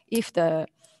 And if the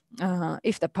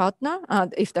partner,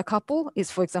 if the couple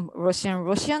is, for example,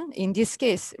 Russian, in this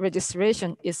case,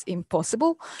 registration is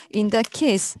impossible. In that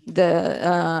case,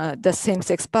 the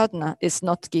same-sex partner is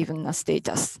not given a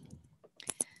status.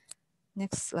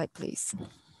 Next slide, please.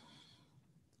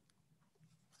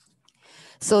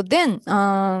 So then,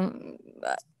 I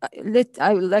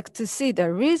would like to see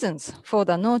the reasons for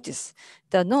the notice.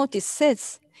 The notice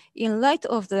says, in light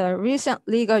of the recent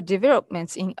legal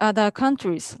developments in other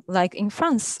countries, like in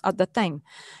France at the time,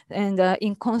 and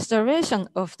in consideration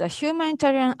of the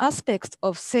humanitarian aspects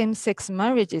of same-sex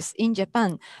marriages in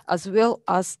Japan, as well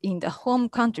as in the home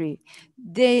country,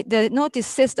 the notice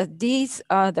says that these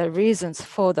are the reasons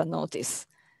for the notice.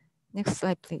 Next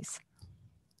slide, please.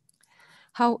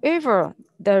 However,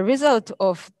 the result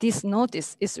of this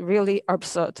notice is really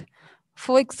absurd.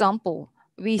 For example,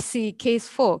 we see case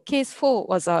 4. Case 4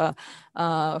 was a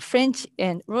French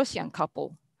and Russian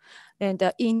couple. And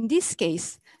in this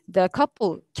case, the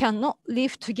couple cannot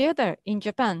live together in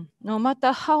Japan, no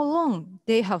matter how long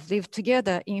they have lived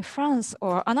together in France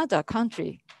or another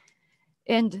country.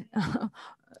 And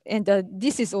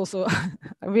this is also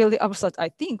really absurd, I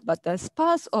think, but the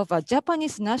spouse of a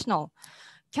Japanese national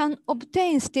can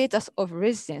obtain status of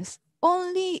residence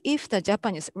only if the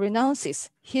Japanese renounces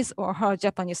his or her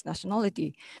Japanese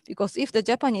nationality. Because if the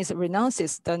Japanese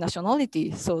renounces the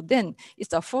nationality, so then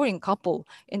it's a foreign couple.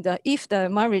 And if the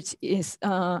marriage is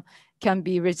can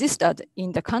be registered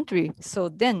in the country, so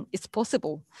then it's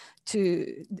possible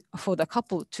for the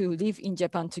couple to live in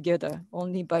Japan together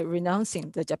only by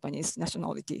renouncing the Japanese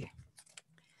nationality.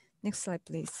 Next slide,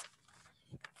 please.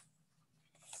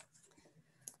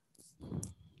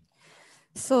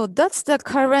 So that's the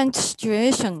current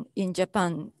situation in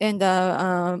Japan. And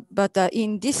but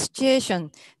in this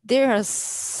situation, there are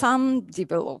some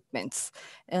developments.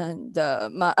 And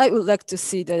I would like to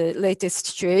see the latest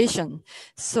situation.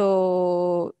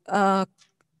 So I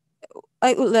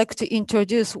would like to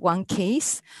introduce one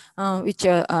case, which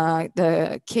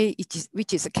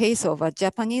is a case of a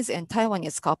Japanese and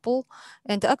Taiwanese couple.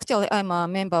 And actually, I'm a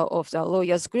member of the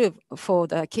lawyers group for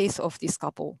the case of this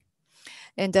couple.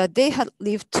 And they had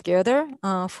lived together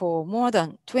for more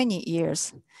than 20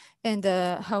 years. And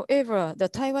however, the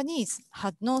Taiwanese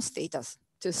had no status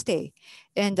to stay.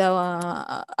 And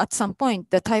at some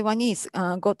point, the Taiwanese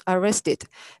got arrested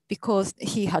because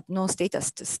he had no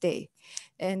status to stay.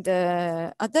 And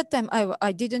at that time,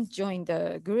 I didn't join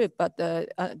the group, but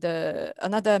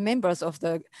another members of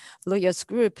the lawyers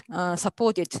group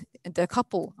supported the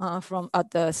couple from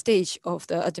at the stage of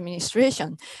the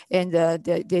administration, and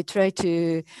they try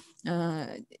to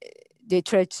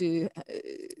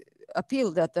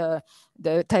appeal that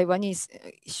the Taiwanese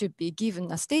should be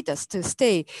given a status to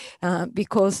stay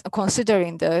because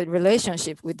considering the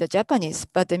relationship with the Japanese,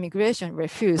 but the immigration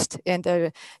refused and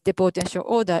the deportation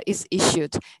order is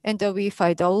issued and we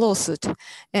filed a lawsuit.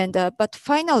 And but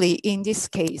finally, in this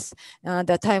case,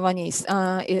 the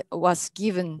Taiwanese was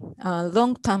given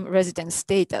long-term resident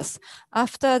status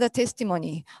after the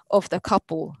testimony of the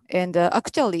couple. And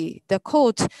actually, the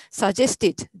court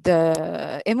suggested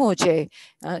the MOJ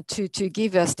to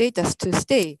give a status to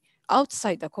stay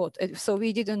outside the court. So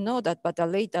we didn't know that, but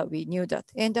later we knew that.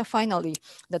 And finally,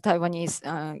 the Taiwanese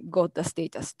got the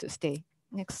status to stay.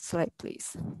 Next slide,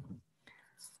 please.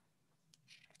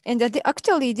 And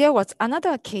actually, there was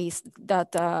another case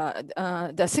that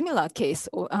the similar case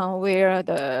where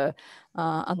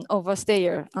an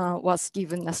overstayer was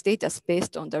given a status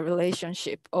based on the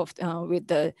relationship of with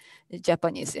the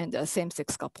Japanese and the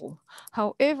same-sex couple.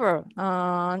 However,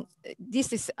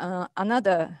 this is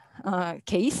another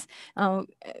case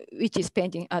which is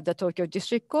pending at the Tokyo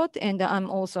District Court, and I'm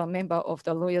also a member of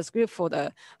the lawyers group for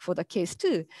the case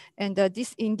too. And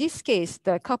in this case,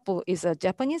 the couple is a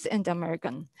Japanese and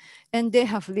American, and they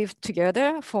have lived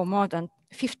together for more than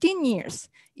 15 years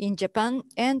in Japan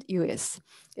and US.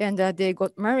 And they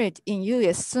got married in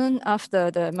US soon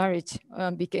after the marriage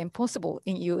became possible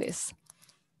in US.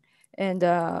 And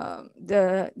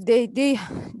they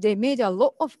made a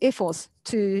lot of efforts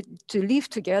to live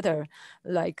together.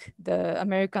 Like the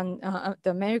American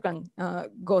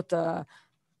got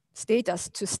status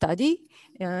to study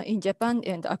in Japan,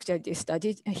 and actually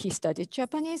he studied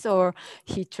Japanese, or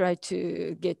he tried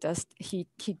to get us, he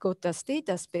got a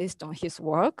status based on his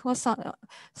work, or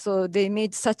so they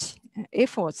made such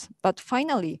efforts, but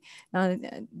finally,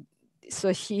 so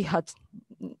he had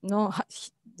no,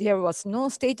 there was no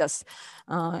status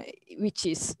which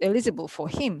is eligible for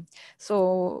him.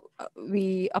 So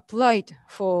we applied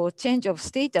for change of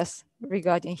status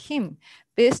regarding him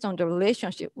based on the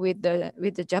relationship with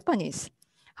the Japanese.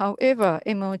 However,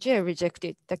 MOJ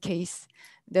rejected the case.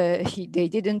 They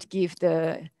didn't give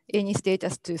any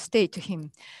status to stay to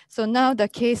him. So now the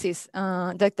case is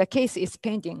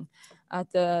pending at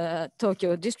the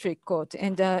Tokyo District Court,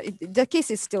 and the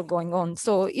case is still going on.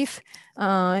 So if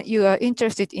you are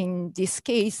interested in this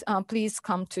case, please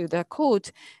come to the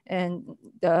court. And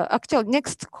the actual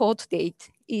next court date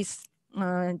is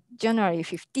January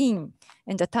 15,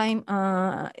 and the time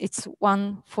it's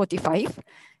 1:45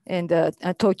 in the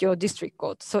Tokyo District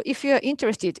Court. So if you are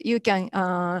interested, you can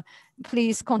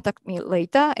please contact me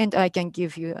later, and I can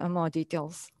give you more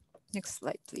details. Next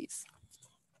slide, please.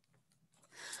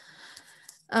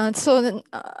 So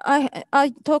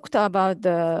I talked about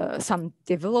some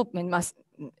development,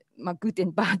 good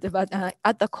and bad, but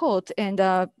at the court, and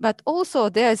but also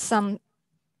there's some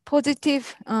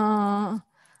positive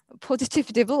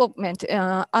development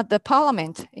at the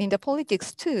parliament, in the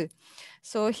politics too.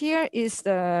 So here is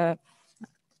the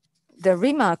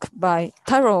remark by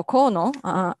Taro Kono,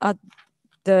 at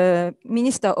the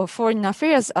Minister of Foreign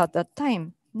Affairs at that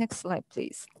time. Next slide,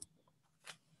 please.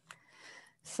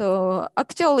 So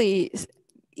actually,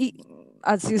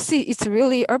 as you see, it's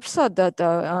really absurd that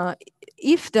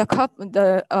if the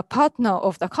partner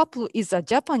of the couple is a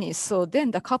Japanese, so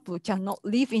then the couple cannot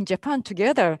live in Japan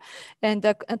together. And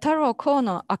Taro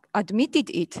Kono admitted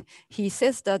it. He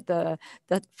says that the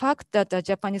fact that the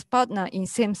Japanese partner in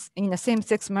a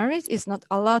same-sex marriage is not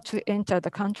allowed to enter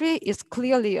the country is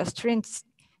clearly a strange.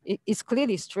 It's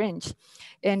clearly strange.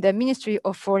 And the Ministry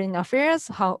of Foreign Affairs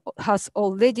has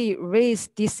already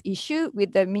raised this issue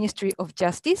with the Ministry of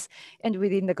Justice, and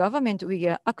within the government, we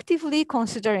are actively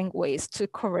considering ways to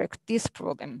correct this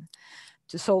problem,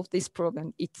 to solve this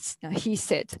problem, he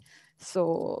said.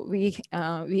 So we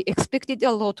expected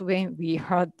a lot when we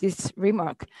heard this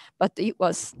remark, but it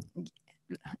was,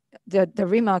 the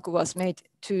remark was made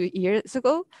 2 years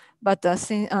ago, but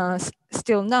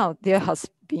still now there has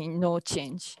been no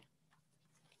change.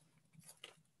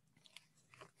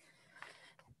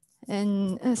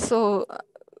 And so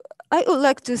I would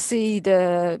like to see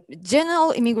the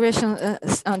general immigration,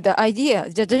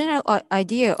 the general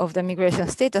idea of the immigration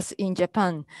status in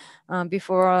Japan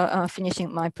before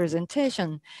finishing my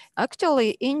presentation.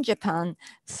 Actually, in Japan,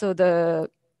 so the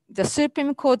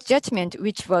Supreme Court judgment,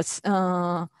 which was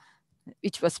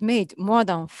made more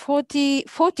than 40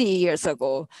 years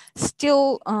ago,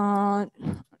 still how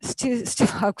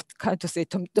to say,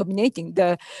 dominating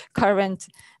the current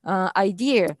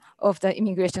idea of the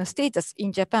immigration status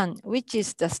in Japan, which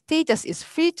is the status is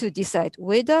free to decide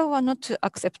whether or not to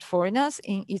accept foreigners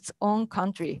in its own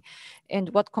country and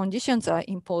what conditions are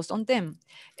imposed on them.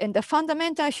 And the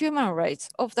fundamental human rights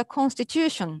of the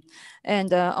Constitution,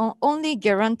 and only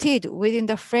guaranteed within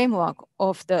the framework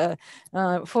of the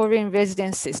foreign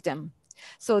residence system.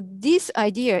 So this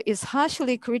idea is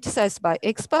harshly criticized by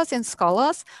experts and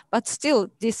scholars, but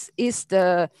still this is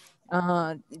the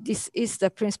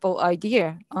principal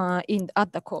idea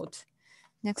at the court.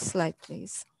 Next slide,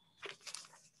 please.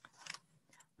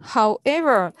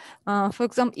 However, for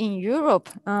example, in Europe,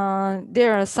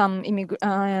 there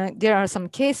are some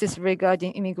cases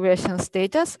regarding immigration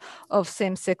status of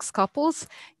same-sex couples.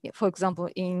 For example,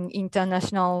 in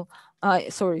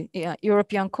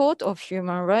European Court of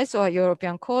Human Rights or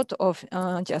European Court of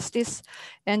Justice,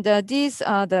 and these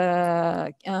are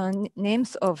the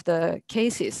names of the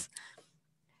cases.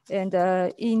 And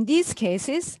in these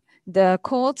cases, the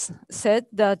courts said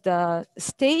that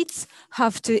states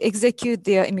have to execute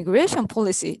their immigration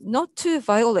policy not to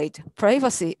violate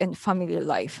privacy and family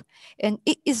life. And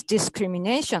it is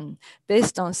discrimination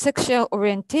based on sexual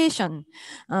orientation,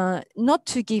 not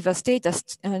to give a status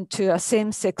to a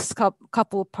same-sex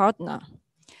couple partner.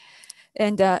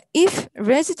 And if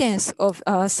residence of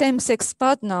a same-sex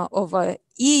partner of a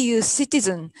EU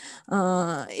citizen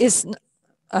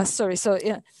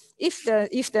if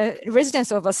the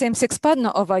residence of a same-sex partner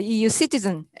of a EU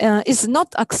citizen is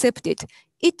not accepted,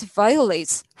 it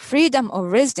violates freedom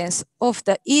of residence of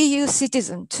the EU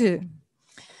citizen too.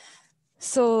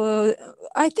 So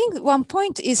I think one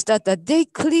point is that they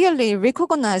clearly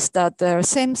recognize that the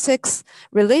same-sex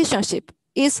relationship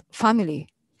is family.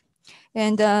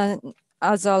 And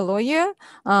as a lawyer,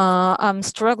 I'm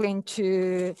struggling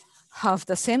to have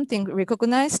the same thing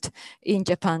recognized in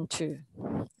Japan too.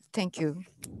 Thank you.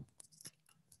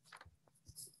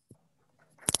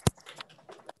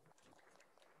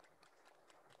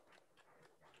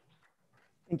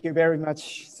 Thank you very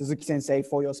much, Suzuki-sensei,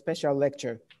 for your special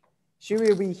lecture. She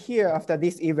will be here after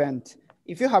this event.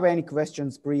 If you have any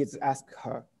questions, please ask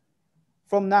her.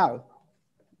 From now,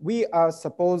 we are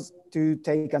supposed to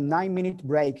take a 9-minute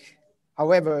break.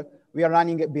 However, we are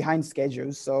running behind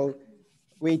schedule, so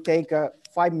we take a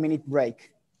 5-minute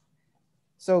break.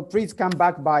 So please come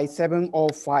back by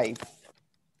 7:05.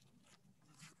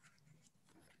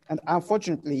 And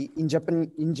unfortunately, in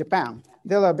Japan,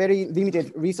 there are very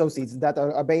limited resources that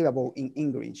are available in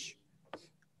English.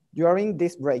 During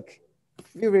this break,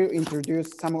 we will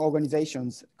introduce some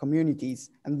organizations,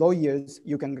 communities, and lawyers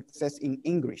you can access in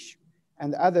English,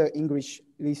 and other English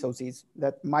resources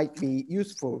that might be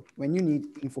useful when you need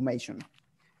information.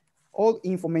 All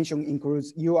information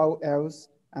includes URLs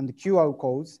and QR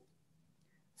codes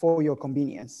for your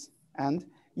convenience. And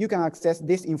you can access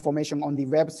this information on the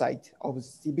website of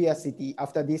Shibuya City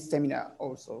after this seminar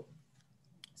also.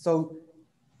 So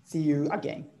see you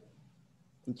again.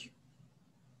 Thank you.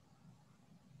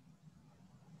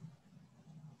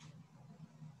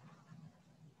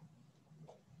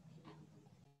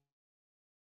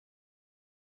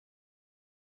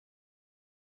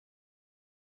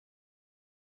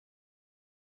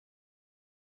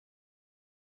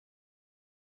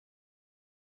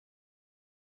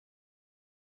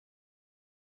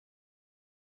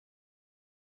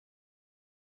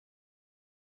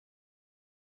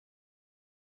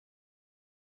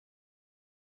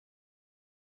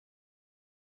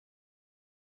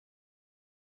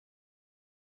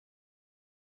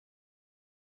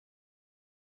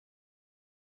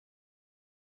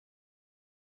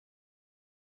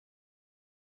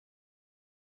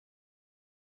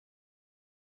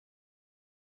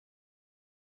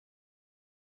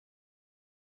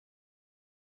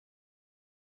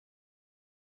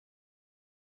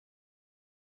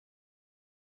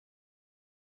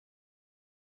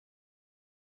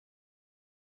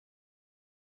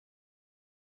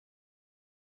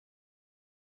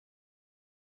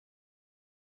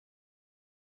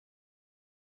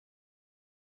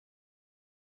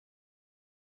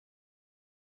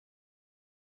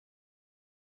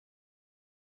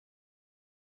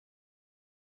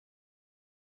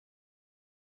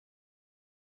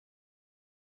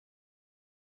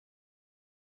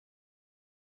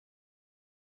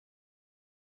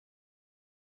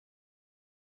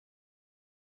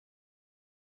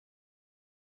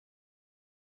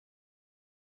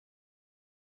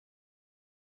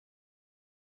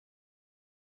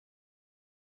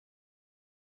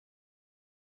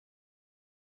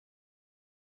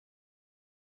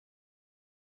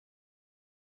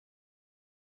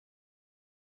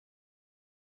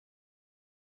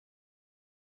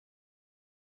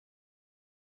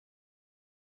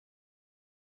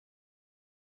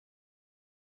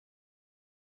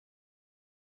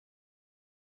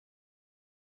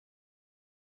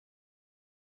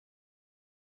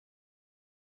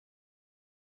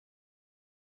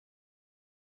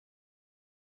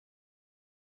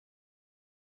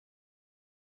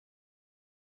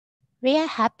 We are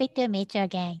happy to meet you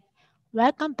again.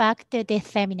 Welcome back to this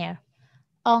seminar.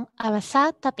 On our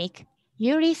third topic,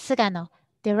 Yuri Sugano,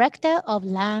 Director of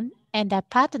LAN and a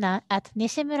partner at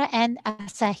Nishimura and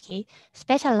Asahi,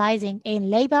 specializing in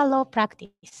labor law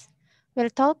practice, will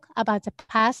talk about the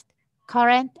past,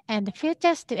 current, and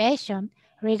future situation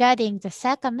regarding the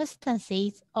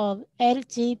circumstances of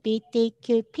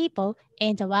LGBTQ people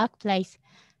in the workplace.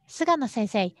 Sugano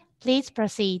Sensei, please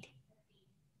proceed.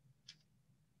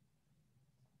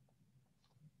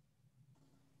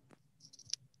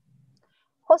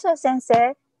 Hosoya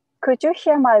Sensei, could you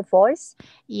hear my voice?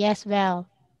 Yes, well.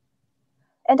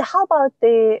 And how about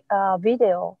the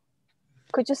video?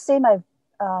 Could you see my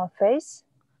face?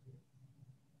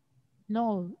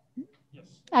 No.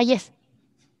 Yes. Yes.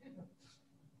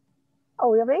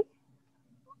 Oh, really?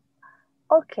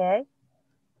 Okay.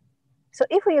 So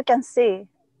if you can see,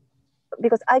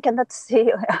 because I cannot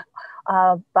see,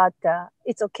 but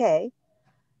it's okay.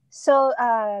 So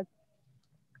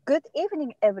good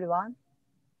evening, everyone.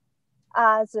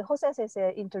 As Hosoya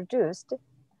Sensei introduced,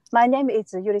 my name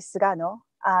is Yuri Sugano,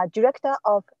 Director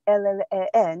of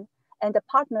LLAN and a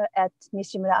partner at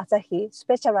Nishimura Asahi,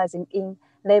 specializing in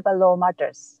labor law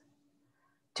matters.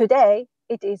 Today,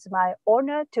 it is my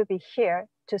honor to be here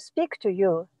to speak to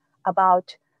you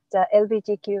about the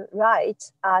LGBTQ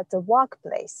rights at the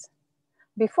workplace.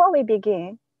 Before we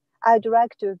begin, I'd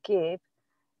like to give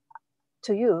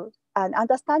to you an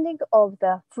understanding of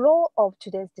the flow of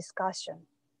today's discussion.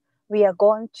 We are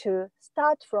going to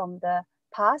start from the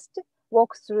past,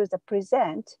 walk through the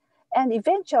present, and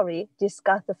eventually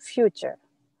discuss the future.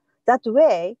 That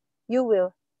way, you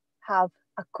will have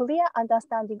a clear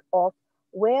understanding of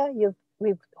where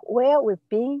we've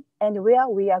been and where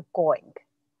we are going.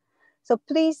 So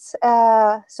please,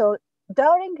 so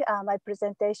during my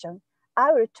presentation,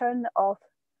 I will turn off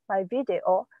my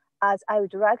video as I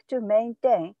would like to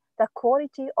maintain the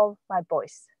quality of my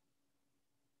voice.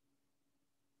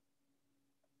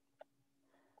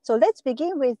 So let's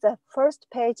begin with the first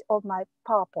page of my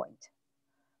PowerPoint.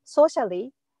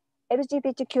 Socially,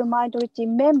 LGBTQ minority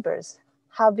members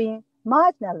have been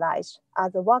marginalized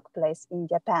at the workplace in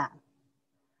Japan.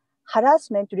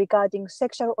 Harassment regarding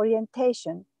sexual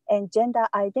orientation and gender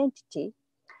identity,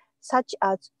 such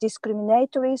as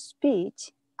discriminatory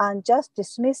speech, unjust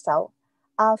dismissal,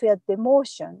 unfair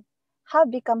demotion, have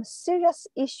become serious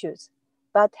issues,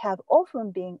 but have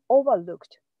often been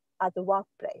overlooked at the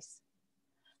workplace.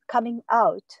 Coming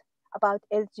out about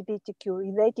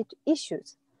LGBTQ-related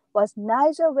issues was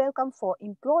neither welcome for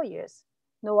employers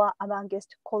nor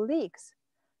amongst colleagues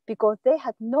because they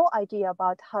had no idea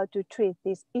about how to treat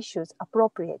these issues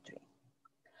appropriately.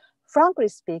 Frankly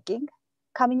speaking,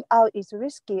 coming out is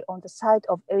risky on the side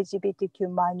of LGBTQ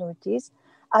minorities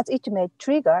as it may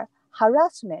trigger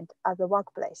harassment at the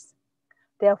workplace.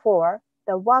 Therefore,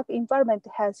 the work environment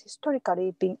has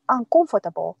historically been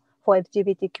uncomfortable for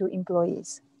LGBTQ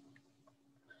employees.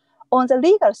 On the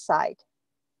legal side,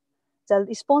 the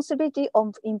responsibility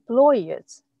of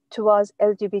employers towards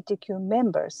LGBTQ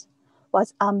members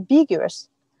was ambiguous.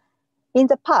 In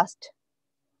the past,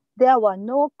 there were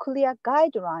no clear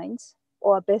guidelines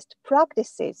or best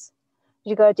practices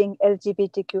regarding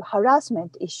LGBTQ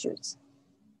harassment issues.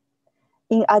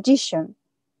 In addition,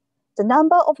 the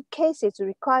number of cases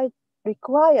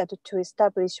required to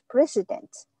establish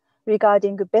precedents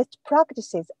regarding best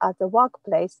practices at the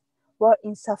workplace were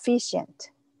insufficient.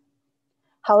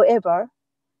 However,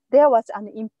 there was an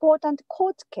important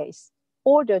court case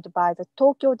ordered by the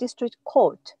Tokyo District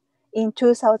Court in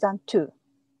 2002.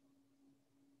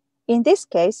 In this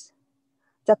case,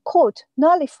 the court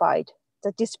nullified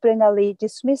the disciplinary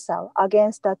dismissal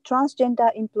against a transgender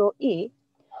employee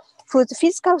whose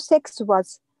physical sex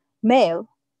was male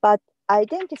but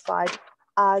identified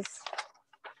as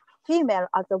female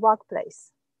at the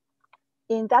workplace.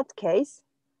 In that case,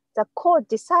 the court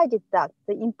decided that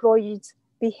the employee's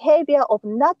behavior of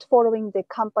not following the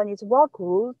company's work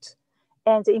rules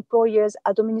and the employer's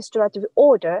administrative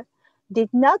order did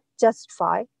not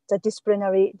justify the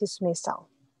disciplinary dismissal.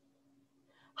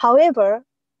 However,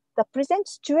 the present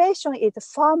situation is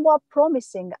far more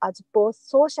promising as both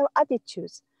social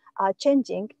attitudes are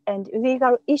changing and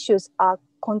legal issues are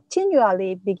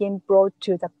continually being brought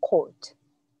to the court.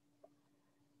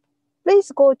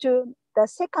 Please go to the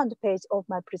second page of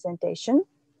my presentation.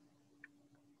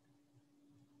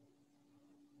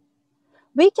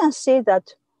 We can see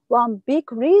that one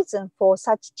big reason for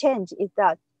such change is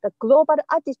that the global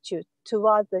attitude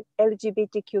toward the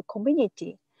LGBTQ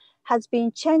community has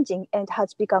been changing and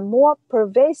has become more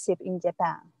pervasive in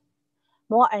Japan.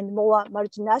 More and more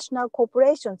multinational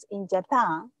corporations in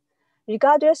Japan,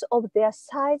 regardless of their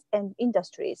size and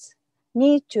industries,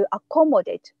 need to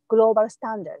accommodate global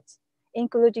standards,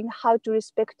 including how to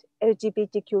respect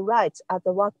LGBTQ rights at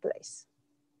the workplace.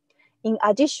 In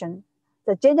addition,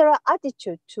 the general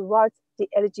attitude towards the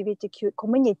LGBTQ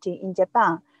community in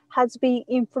Japan has been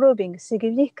improving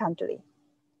significantly.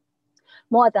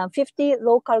 More than 50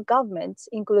 local governments,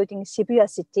 including Shibuya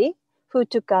City, who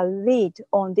took a lead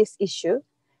on this issue,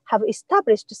 have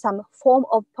established some form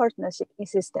of partnership in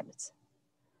systems.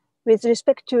 With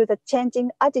respect to the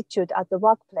changing attitude at the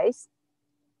workplace,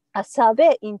 a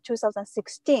survey in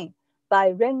 2016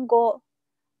 by Rengo,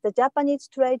 the Japanese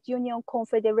Trade Union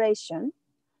Confederation,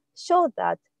 showed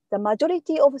that the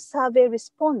majority of survey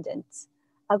respondents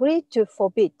agreed to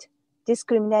forbid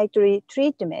discriminatory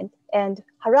treatment and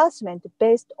harassment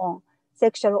based on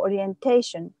sexual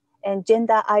orientation and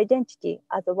gender identity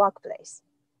at the workplace.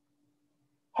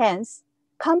 Hence,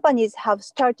 companies have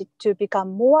started to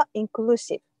become more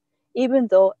inclusive, even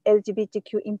though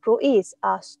LGBTQ employees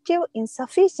are still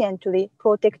insufficiently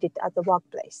protected at the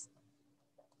workplace.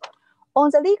 On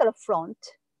the legal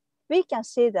front, we can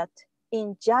see that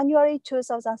in January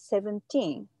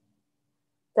 2017,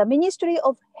 the Ministry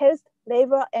of Health,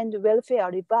 Labor and Welfare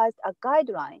revised a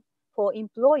guideline for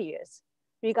employers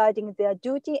regarding their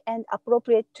duty and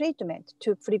appropriate treatment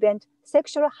to prevent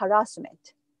sexual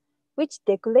harassment, which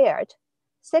declared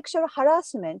sexual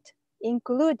harassment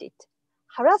included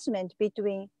harassment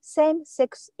between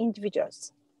same-sex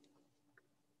individuals.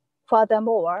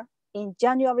 Furthermore, in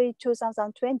January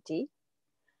 2020,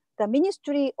 the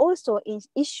ministry also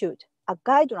issued a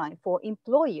guideline for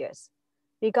employers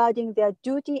regarding their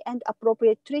duty and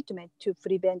appropriate treatment to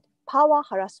prevent power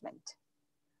harassment.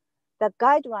 The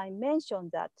guideline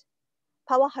mentioned that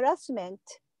power harassment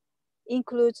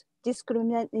includes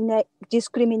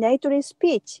discriminatory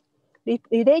speech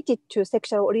related to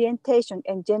sexual orientation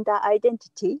and gender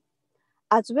identity,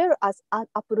 as well as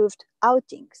unapproved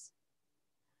outings.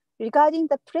 Regarding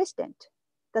the president,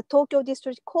 the Tokyo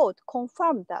District Court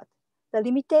confirmed that the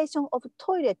limitation of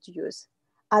toilet use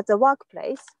at the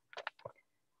workplace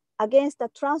against a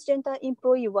transgender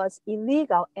employee was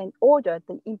illegal and ordered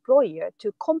the employer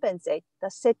to compensate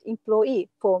the said employee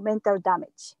for mental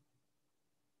damage.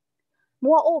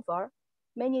 Moreover,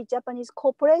 many Japanese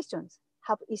corporations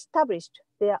have established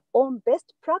their own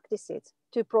best practices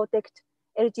to protect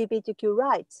LGBTQ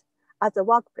rights at the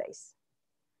workplace.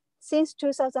 Since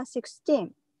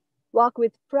 2016, Work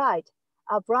with Pride,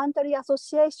 a voluntary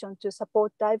association to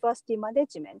support diversity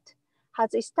management,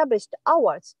 has established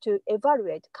awards to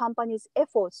evaluate companies'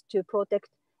 efforts to protect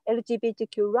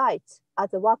LGBTQ rights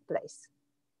at the workplace.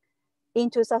 In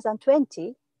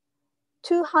 2020,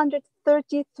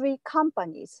 233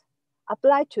 companies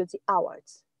applied to the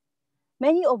awards.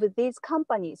 Many of these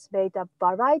companies made a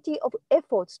variety of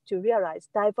efforts to realize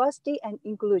diversity and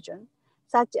inclusion,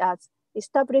 such as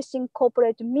establishing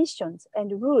corporate missions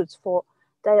and rules for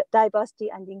diversity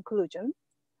and inclusion,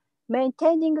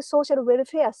 maintaining social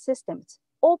welfare systems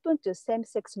open to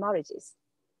same-sex marriages,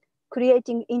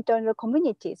 creating internal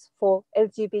communities for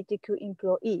LGBTQ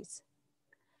employees.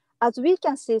 As we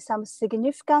can see, some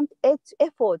significant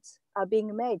efforts are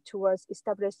being made towards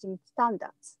establishing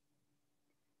standards.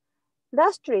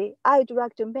 Lastly, I would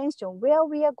like to mention where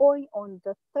we are going on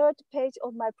the third page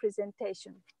of my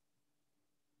presentation.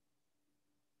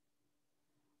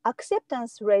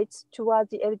 Acceptance rates toward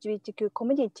the LGBTQ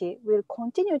community will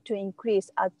continue to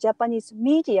increase as Japanese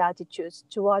media attitudes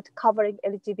toward covering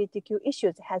LGBTQ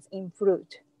issues has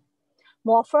improved.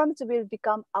 More firms will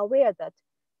become aware that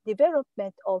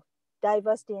development of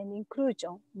diversity and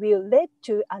inclusion will lead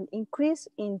to an increase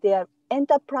in their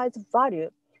enterprise value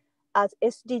as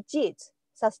SDGs,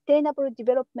 Sustainable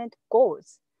Development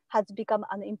Goals, has become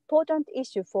an important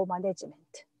issue for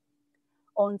management.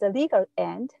 On the legal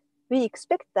end, we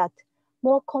expect that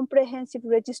more comprehensive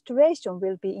legislation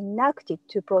will be enacted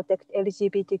to protect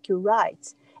LGBTQ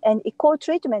rights, and equal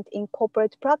treatment in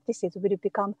corporate practices will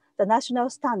become the national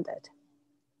standard.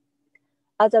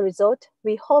 As a result,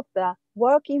 we hope the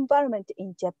work environment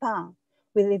in Japan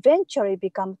will eventually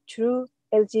become true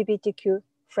LGBTQ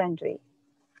friendly.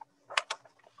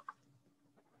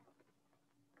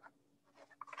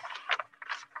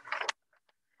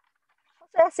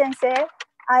 Hosoya Sensei,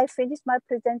 I finished my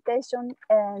presentation,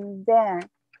 and then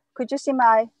could you see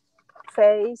my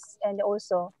face and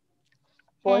also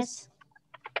voice? Yes,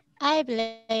 I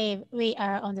believe we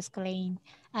are on the screen.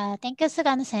 Thank you,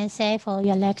 Sugano Sensei, for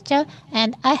your lecture.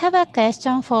 And I have a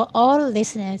question for all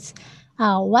listeners.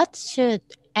 What should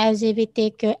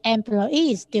LGBTQ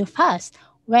employees do first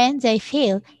when they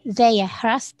feel they are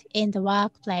harassed in the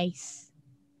workplace?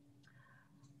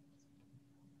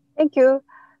 Thank you.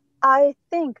 I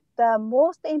think the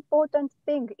most important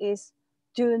thing is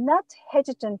do not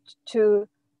hesitate to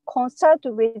consult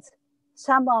with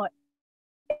someone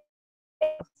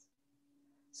else.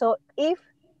 So if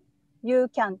you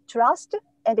can trust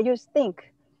and you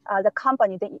think the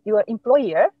company, your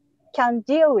employer can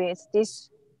deal with this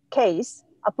case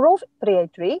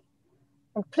appropriately,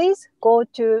 and please go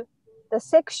to the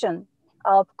section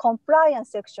of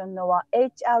compliance section or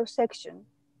HR section.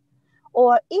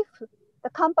 Or if the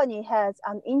company has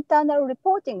an internal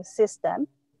reporting system,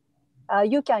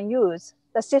 you can use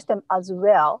the system as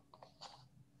well.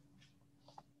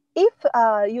 If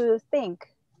you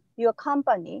think your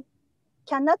company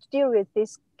cannot deal with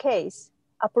this case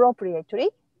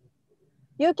appropriately,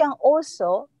 you can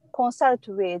also consult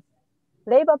with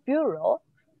Labor Bureau.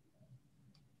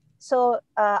 So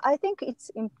I think it's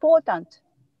important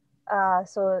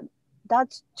so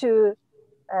that to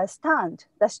stand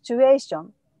the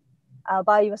situation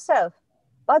by yourself,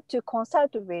 but to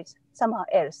consult with someone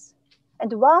else.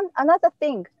 And another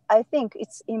thing I think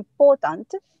it's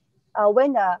important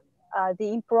when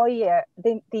the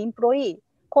employee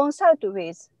consult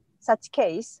with such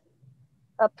case,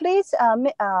 please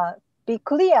be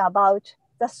clear about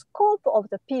the scope of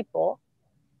the people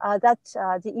that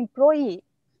the employee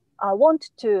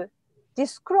want to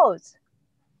disclose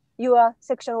your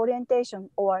sexual orientation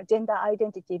or gender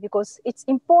identity, because it's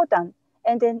important.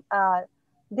 And then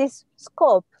this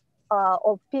scope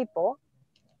of people,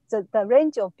 the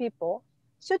range of people,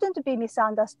 shouldn't be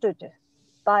misunderstood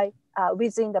by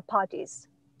within the parties.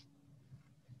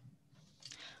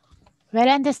 Well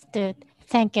understood.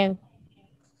 Thank you.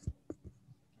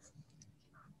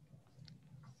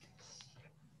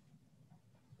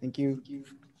 Thank you.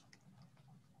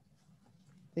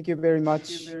 Thank you very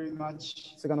much,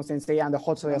 Sugano Sensei and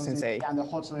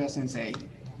Hosoya Sensei,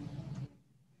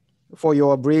 for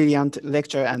your brilliant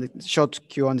lecture and short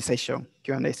Q&A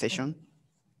session.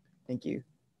 Thank you.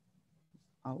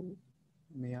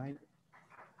 May I?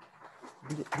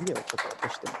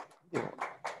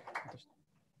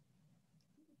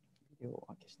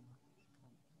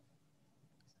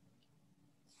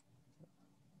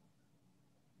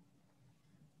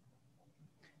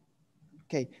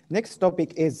 Okay, next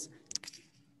topic is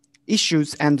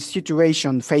issues and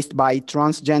situation faced by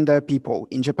transgender people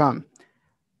in Japan.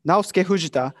 Naosuke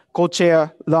Fujita,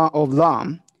 co-chair of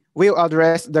LAN, will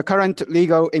address the current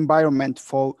legal environment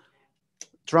for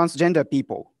transgender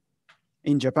people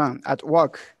in Japan at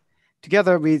work,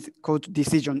 together with court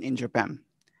decision in Japan.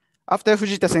 After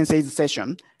Fujita Sensei's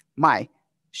session,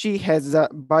 she heads the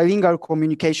bilingual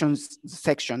communications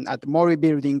section at Mori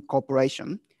Building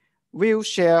Corporation, will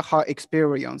share her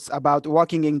experience about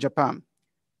working in Japan.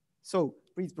 So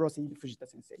please proceed, Fujita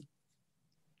Sensei.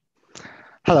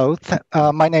 Hello,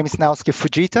 my name is Naosuke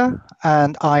Fujita,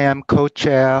 and I am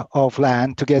co-chair of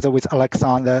LAN together with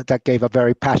Alexander that gave a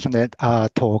very passionate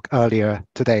talk earlier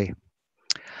today.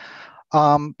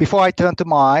 Before I turn to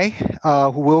Mai,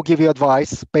 who will give you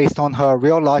advice based on her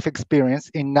real life experience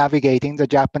in navigating the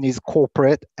Japanese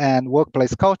corporate and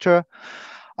workplace culture,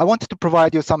 I wanted to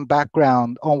provide you some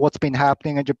background on what's been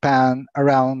happening in Japan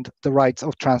around the rights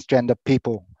of transgender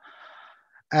people.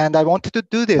 And I wanted to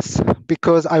do this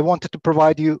because I wanted to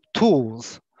provide you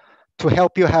tools to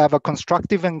help you have a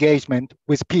constructive engagement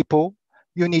with people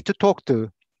you need to talk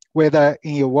to, whether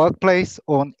in your workplace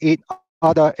or in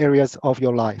other areas of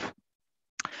your life.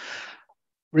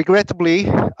 Regrettably,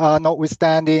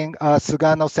 notwithstanding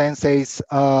Sugano Sensei's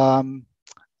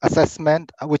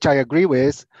assessment, which I agree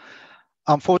with,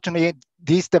 unfortunately,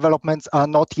 these developments are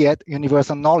not yet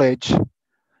universal knowledge.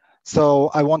 So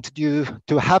I wanted you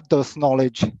to have those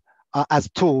knowledge as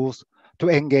tools to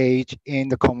engage in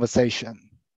the conversation.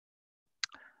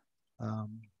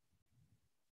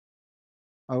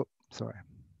 Oh, sorry.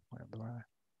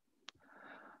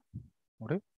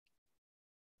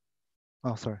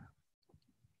 Oh, sorry.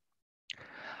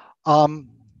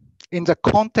 In the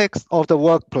context of the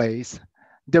workplace,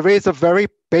 there is a very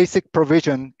basic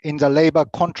provision in the labor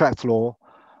contract law,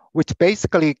 which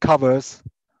basically covers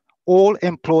all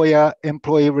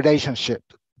employer-employee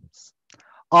relationships.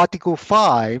 Article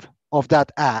 5 of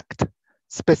that act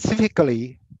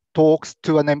specifically talks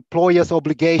to an employer's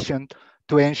obligation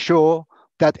to ensure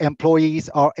that employees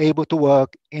are able to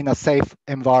work in a safe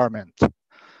environment.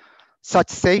 Such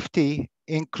safety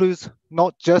includes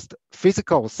not just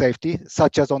physical safety,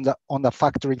 such as on the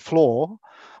factory floor,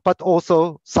 but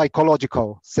also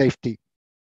psychological safety,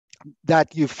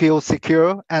 that you feel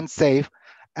secure and safe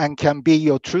and can be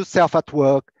your true self at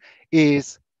work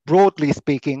is, broadly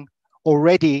speaking,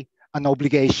 already an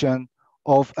obligation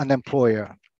of an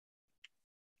employer.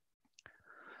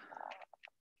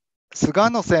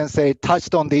 Sugano Sensei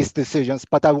touched on these decisions,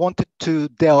 but I wanted to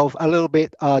delve a little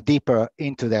bit deeper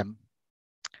into them.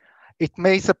 It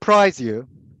may surprise you,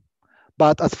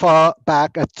 but as far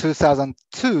back as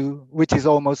 2002, which is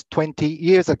almost 20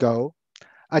 years ago,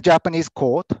 a Japanese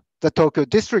court, the Tokyo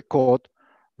District Court,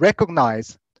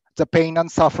 recognized the pain and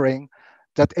suffering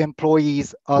that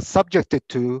employees are subjected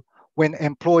to when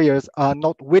employers are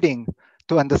not willing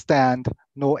to understand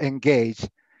nor engage.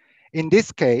 In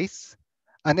this case,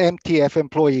 an MTF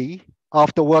employee,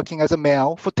 after working as a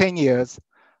male for 10 years,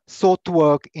 sought to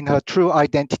work in her true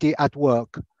identity at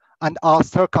work and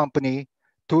asked her company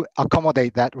to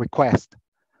accommodate that request.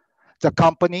 The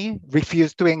company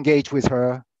refused to engage with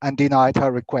her and denied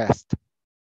her request.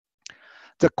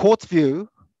 The court's view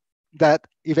that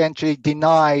eventually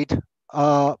denied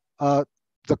the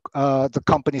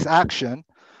company's action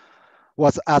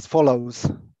was as follows.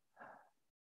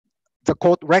 The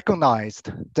court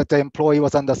recognized that the employee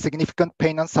was under significant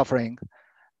pain and suffering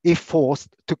if forced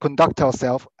to conduct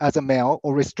herself as a male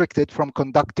or restricted from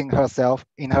conducting herself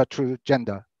in her true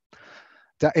gender.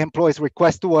 The employee's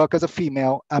request to work as a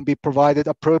female and be provided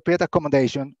appropriate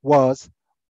accommodation was,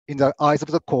 in the eyes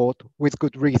of the court, with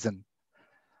good reason.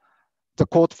 The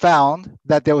court found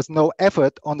that there was no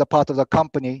effort on the part of the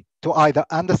company to either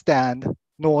understand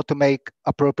nor to make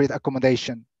appropriate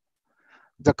accommodation.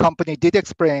 the company did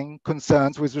explain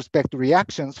concerns with respect to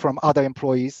reactions from other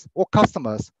employees or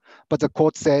customers, but the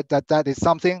court said that that is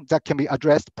something that can be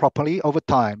addressed properly over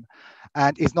time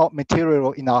and is not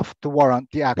material enough to warrant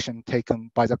the action taken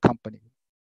by the company.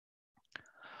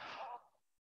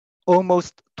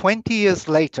 Almost 20 years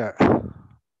later,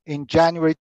 in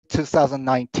January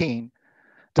 2019,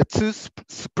 the two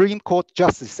Supreme Court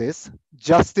justices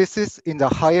in the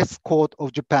highest court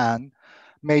of Japan,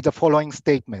 made the following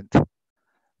statement.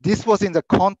 This was in the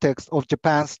context of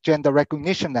Japan's Gender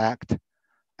Recognition Act,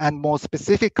 and more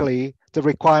specifically, the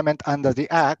requirement under the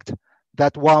Act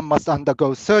that one must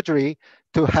undergo surgery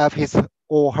to have his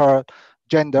or her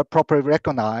gender properly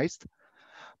recognized.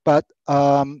 But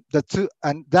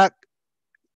that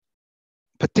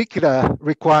particular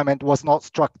requirement was not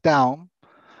struck down,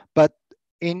 but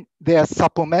in their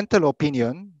supplemental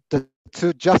opinion, the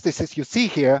two justices you see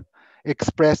here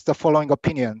expressed the following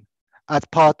opinion as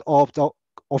part of the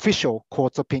official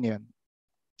court's opinion.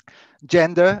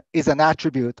 Gender is an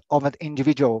attribute of an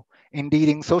individual in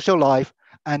leading social life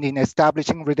and in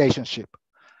establishing relationship,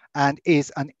 and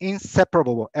is an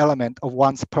inseparable element of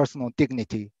one's personal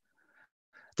dignity.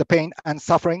 The pain and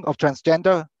suffering of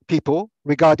transgender people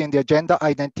regarding their gender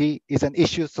identity is an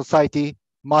issue society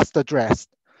must address.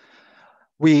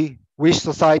 We wish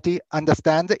society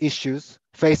understand the issues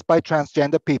faced by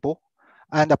transgender people,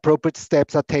 and appropriate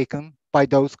steps are taken by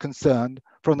those concerned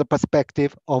from the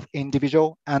perspective of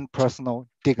individual and personal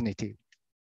dignity.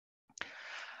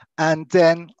 And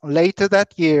then later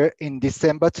that year, in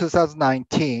December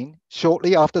 2019,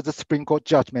 shortly after the Supreme Court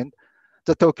judgment,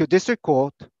 the Tokyo District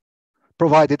Court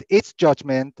provided its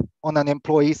judgment on an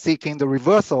employee seeking the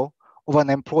reversal of an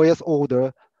employer's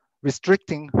order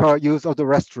restricting her use of the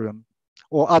restroom,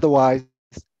 or otherwise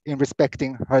in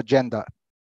respecting her gender.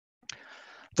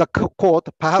 The court,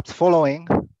 perhaps following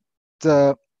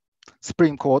the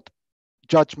Supreme Court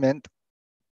judgment,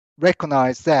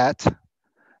 recognized that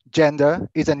gender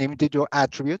is an individual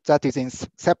attribute that is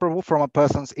inseparable from a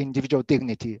person's individual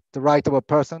dignity. The right of a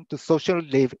person to socially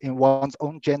live in one's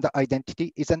own gender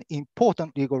identity is an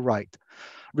important legal right.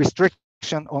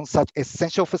 Restriction on such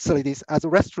essential facilities as a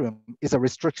restroom is a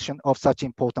restriction of such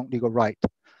important legal right.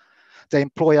 The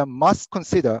employer must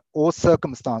consider all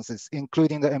circumstances,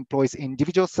 including the employee's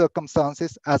individual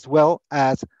circumstances, as well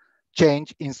as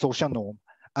change in social norm,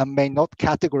 and may not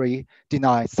categorically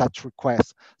deny such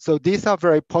requests. So these are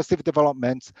very positive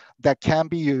developments that can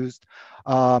be used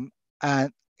and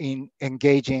in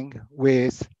engaging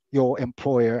with your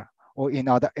employer or in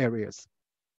other areas.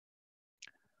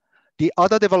 The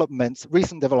other developments,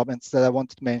 recent developments that I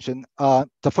wanted to mention,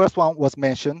 the first one was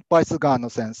mentioned by Sugano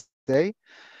sensei.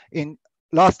 In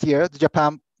last year,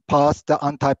 Japan passed the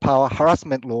anti-power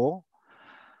harassment law,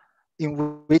 in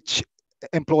which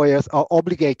employers are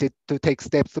obligated to take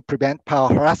steps to prevent power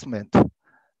harassment.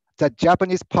 The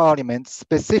Japanese parliament,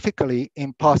 specifically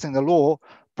in passing the law,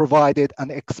 provided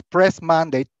an express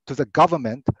mandate to the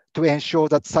government to ensure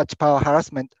that such power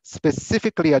harassment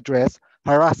specifically address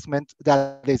harassment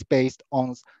that is based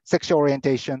on sexual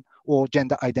orientation or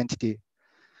gender identity.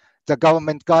 The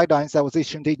government guidelines that was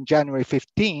issued in January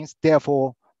 15th,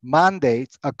 therefore,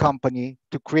 mandates a company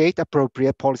to create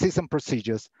appropriate policies and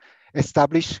procedures,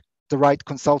 establish the right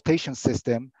consultation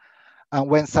system, and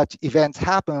when such events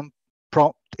happen,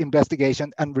 prompt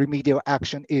investigation and remedial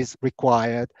action is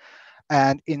required.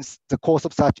 And in the course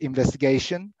of such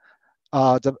investigation,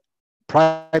 the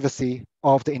privacy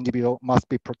of the individual must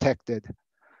be protected.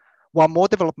 One more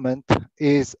development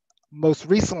is most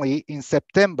recently in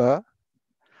September,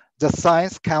 the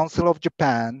Science Council of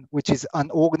Japan, which is an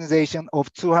organization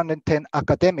of 210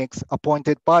 academics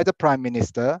appointed by the Prime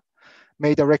Minister,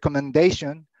 made a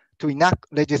recommendation to enact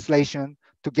legislation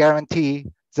to guarantee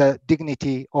the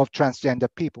dignity of transgender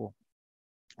people.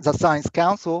 The Science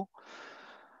Council,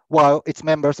 while its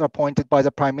members are appointed by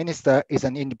the Prime Minister, is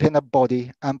an independent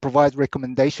body and provides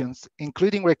recommendations,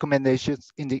 including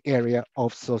recommendations in the area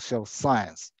of social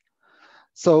science.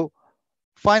 So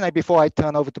finally, before I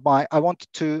turn over to I want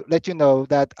to let you know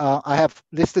that I have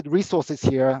listed resources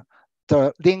here,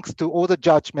 the links to all the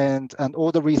judgment and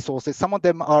all the resources. Some of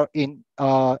them are in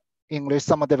English,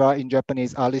 some of them are in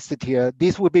Japanese, are listed here.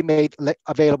 These will be made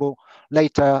available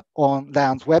later on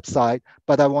LAN's website,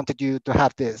 but I wanted you to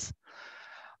have this.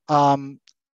 And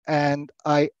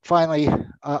I finally,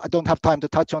 I don't have time to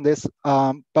touch on this,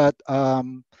 but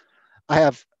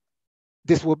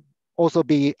this will also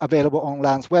be available on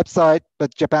LAN's website,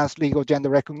 but Japan's legal gender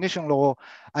recognition law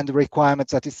and the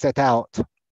requirements that is set out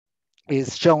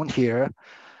is shown here.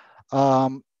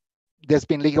 There's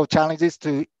been legal challenges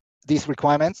to these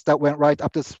requirements that went right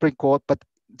up to the Supreme Court, but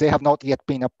they have not yet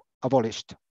been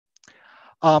abolished.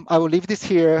 I will leave this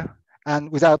here,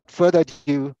 and without further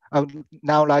ado, I would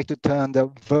now like to turn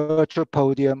the virtual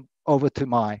podium over to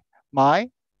Mai. Mai?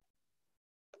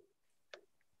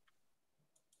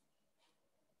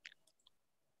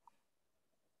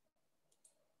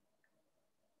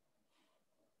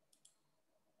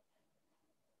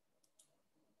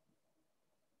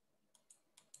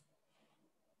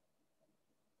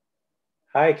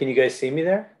 Hi, can you guys see me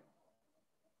there?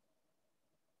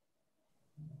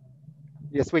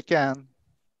 Yes, we can.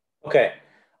 Okay,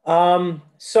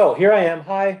 so here I am.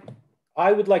 Hi,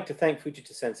 I would like to thank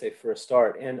Fujita Sensei for a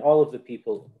start and all of the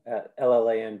people at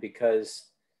LLAN because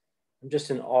I'm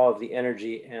just in awe of the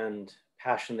energy and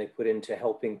passion they put into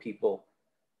helping people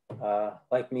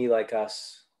like me, like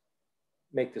us,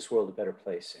 make this world a better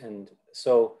place. And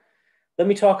so let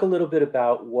me talk a little bit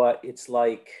about what it's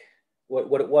like,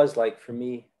 what it was like for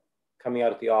me coming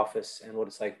out of the office and what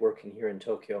it's like working here in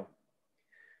Tokyo.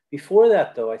 Before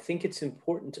that, though, I think it's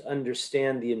important to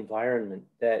understand the environment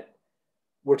that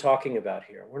we're talking about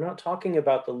here. We're not talking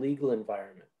about the legal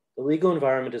environment. The legal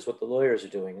environment is what the lawyers are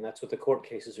doing, and that's what the court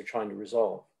cases are trying to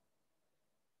resolve.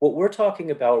 What we're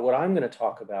talking about, what I'm going to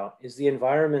talk about, is the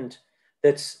environment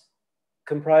that's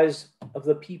comprised of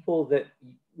the people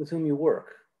with whom you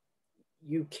work.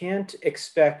 You can't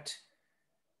expect,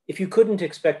 if you couldn't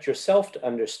expect yourself to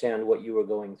understand what you were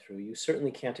going through, you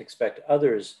certainly can't expect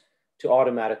others to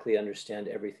automatically understand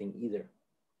everything either.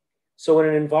 So in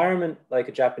an environment like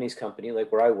a Japanese company,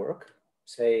 like where I work,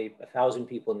 say 1,000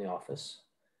 people in the office,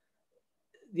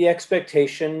 the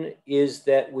expectation is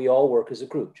that we all work as a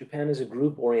group. Japan is a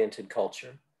group-oriented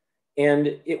culture,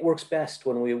 and it works best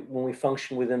when we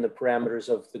function within the parameters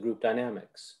of the group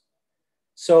dynamics.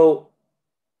 So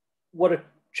what a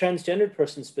transgendered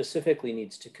person specifically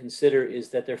needs to consider is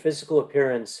that their physical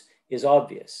appearance is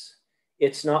obvious.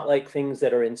 It's not like things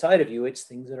that are inside of you, it's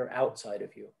things that are outside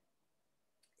of you.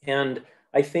 And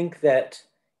I think that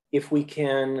if we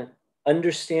can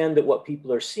understand that what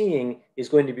people are seeing is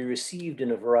going to be received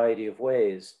in a variety of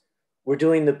ways, we're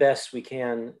doing the best we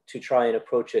can to try and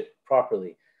approach it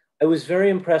properly. I was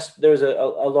very impressed. There was a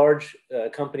large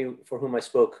company for whom I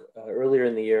spoke earlier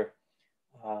in the year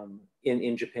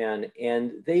in Japan,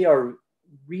 and they are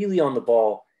really on the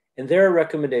ball. And their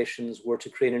recommendations were to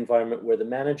create an environment where the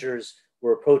managers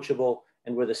were approachable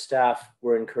and where the staff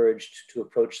were encouraged to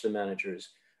approach the managers.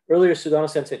 Earlier, Sugano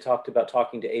Sensei talked about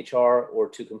talking to HR or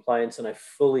to compliance, and I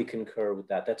fully concur with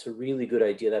that. That's a really good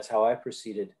idea. That's how I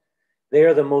proceeded. They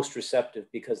are the most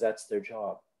receptive because that's their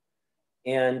job.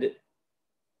 And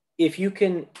if you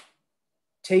can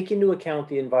take into account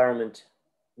the environment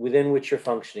within which you're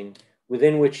functioning,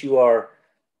 within which you are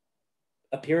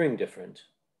appearing different,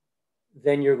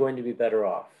 then you're going to be better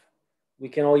off. We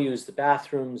can all use the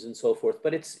bathrooms and so forth,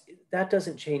 but that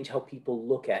doesn't change how people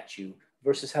look at you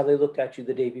versus how they looked at you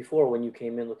the day before when you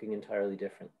came in looking entirely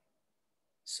different.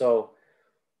 So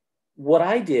what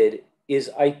I did is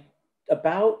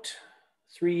about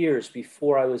 3 years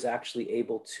before I was actually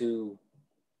able to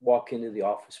walk into the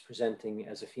office presenting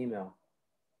as a female,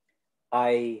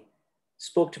 I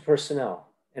spoke to personnel,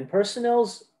 and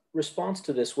personnel's response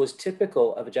to this was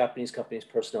typical of a Japanese company's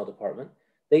personnel department.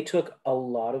 They took a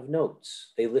lot of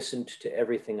notes. They listened to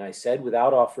everything I said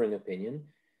without offering opinion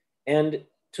and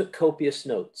took copious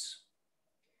notes.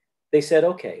 They said,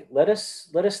 okay, let us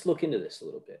look into this a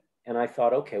little bit. And I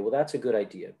thought, okay, well, that's a good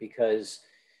idea because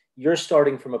you're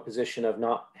starting from a position of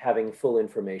not having full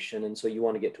information. And so you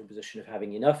want to get to a position of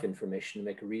having enough information to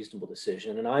make a reasonable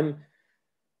decision. And I'm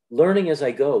learning as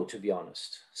I go, to be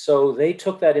honest. So they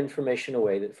took that information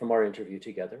away from our interview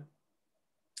together.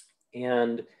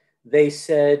 And they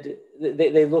said,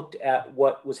 they looked at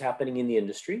what was happening in the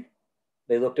industry.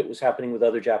 They looked at what was happening with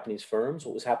other Japanese firms,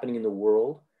 what was happening in the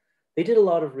world. They did a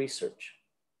lot of research.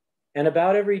 And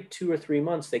about every 2 or 3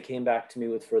 months, they came back to me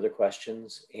with further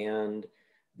questions. And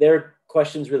their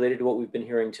questions related to what we've been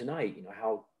hearing tonight. You know,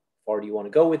 how far do you want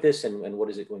to go with this? And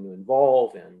what is it going to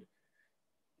involve? And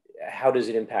how does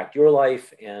it impact your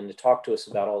life? And talk to us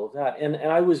about all of that. And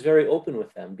I was very open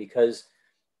with them because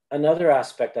another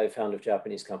aspect I found of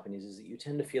Japanese companies is that you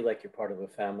tend to feel like you're part of a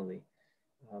family.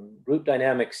 Group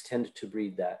dynamics tend to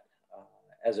breed that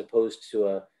as opposed to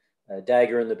a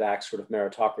dagger in the back sort of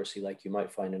meritocracy like you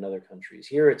might find in other countries.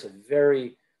 Here, it's a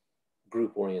very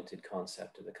group-oriented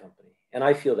concept of the company. And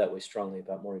I feel that way strongly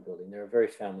about Mori Building. They're a very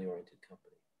family-oriented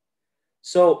company.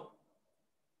 So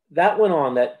that went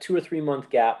on, that 2 or 3 month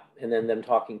gap, and then them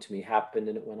talking to me happened,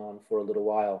 and it went on for a little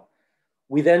while.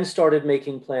 We then started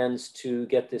making plans to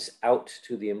get this out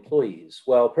to the employees.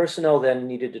 Well, personnel then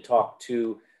needed to talk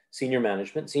to senior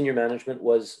management. Senior management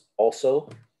was also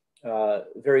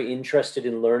very interested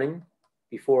in learning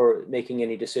before making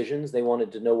any decisions. They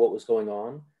wanted to know what was going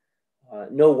on.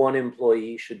 No one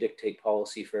employee should dictate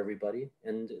policy for everybody.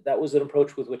 And that was an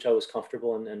approach with which I was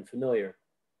comfortable and familiar.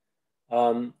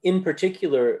 In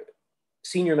particular,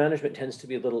 senior management tends to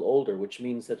be a little older, which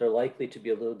means that they're likely to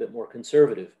be a little bit more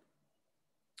conservative.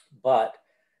 But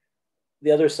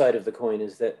the other side of the coin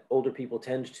is that older people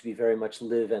tend to be very much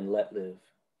live and let live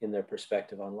in their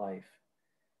perspective on life.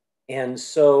 And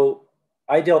so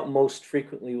I dealt most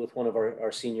frequently with one of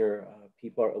our senior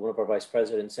people, one of our vice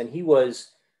presidents, and he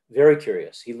was very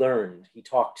curious. He learned, he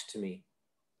talked to me,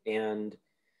 and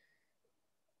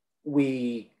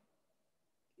the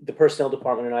personnel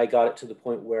department and I got it to the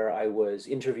point where I was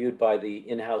interviewed by the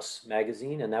in-house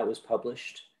magazine, and that was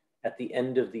published at the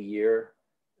end of the year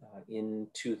in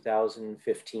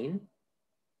 2015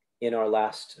 in our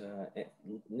last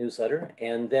newsletter.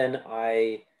 And then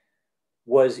I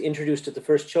was introduced at the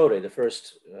first chore, the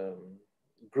first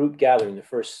group gathering, the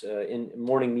first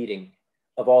morning meeting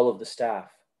of all of the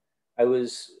staff. I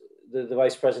was, the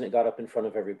vice president got up in front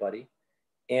of everybody,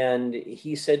 and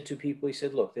he said to people, he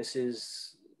said, look, this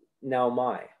is now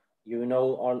Mai. You are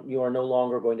no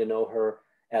longer going to know her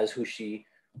as who she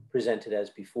presented as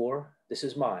before. This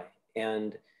is Mai,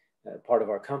 and part of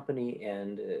our company,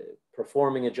 and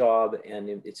performing a job, and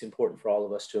it's important for all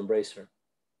of us to embrace her.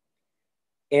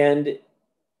 And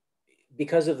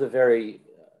because of the very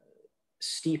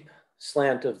steep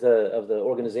slant of the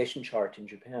organization chart in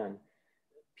Japan,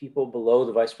 people below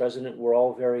the vice president were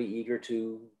all very eager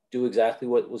to do exactly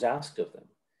what was asked of them.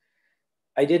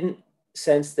 I didn't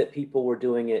sense that people were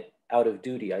doing it out of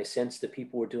duty. I sensed that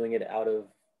people were doing it out of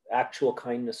actual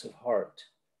kindness of heart.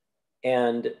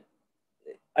 And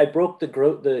I broke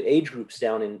the age groups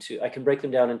down into, I can break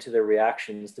them down into their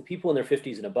reactions. The people in their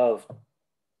 50s and above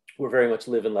were very much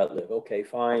live and let live. Okay,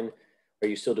 fine. Are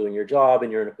you still doing your job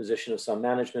and you're in a position of some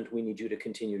management? We need you to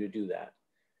continue to do that.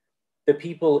 The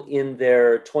people in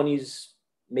their 20s,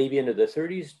 maybe into their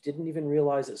 30s, didn't even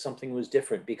realize that something was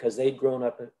different because they'd grown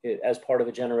up as part of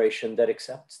a generation that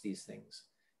accepts these things,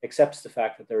 accepts the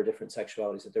fact that there are different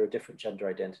sexualities, that there are different gender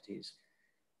identities.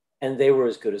 And they were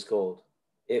as good as gold.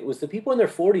 It was the people in their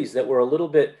 40s that were a little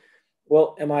bit,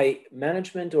 well, am I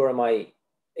management or am I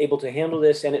able to handle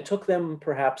this? And it took them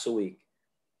perhaps a week.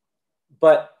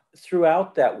 But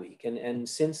throughout that week and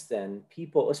since then,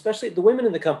 people, especially the women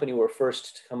in the company, were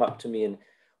first to come up to me and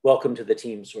welcome to the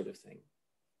team sort of thing.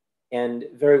 And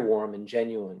very warm and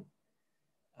genuine.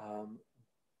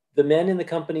 The men in the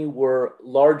company were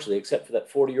largely, except for that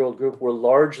 40-year-old group, were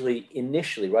largely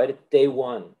initially, right at day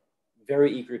one,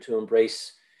 very eager to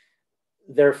embrace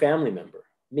their family member,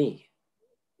 me,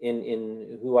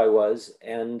 in who I was.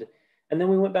 And then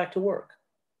we went back to work.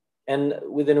 And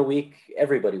within a week,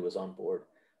 everybody was on board.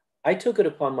 I took it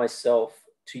upon myself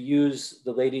to use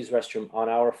the ladies' restroom on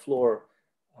our floor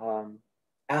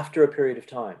after a period of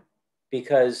time,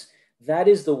 because that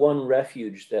is the one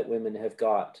refuge that women have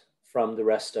got from the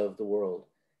rest of the world.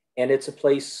 And it's a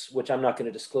place which I'm not going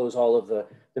to disclose all of the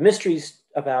mysteries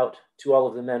about to all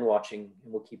of the men watching,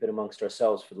 and we'll keep it amongst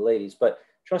ourselves for the ladies. But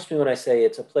trust me when I say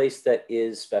it's a place that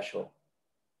is special.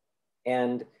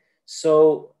 And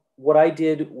so what I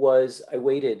did was I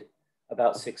waited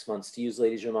about 6 months to use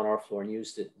ladies' room on our floor and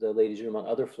used the ladies' room on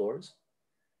other floors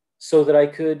so that I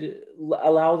could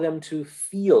allow them to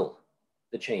feel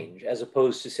the change as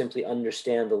opposed to simply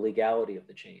understand the legality of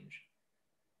the change.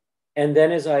 And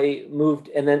then as I moved,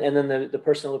 and then the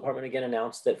personnel department again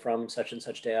announced that from such and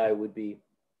such day I would be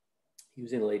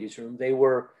using the ladies' room. They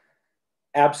were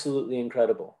absolutely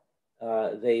incredible.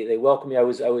 They welcomed me. I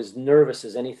was nervous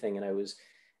as anything, and I was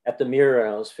at the mirror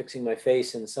and I was fixing my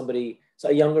face, and somebody,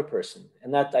 a younger person,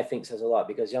 and that I think says a lot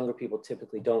because younger people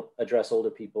typically don't address older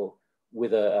people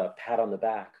with a pat on the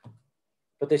back.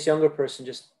 But this younger person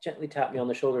just gently tapped me on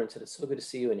the shoulder and said, "It's so good to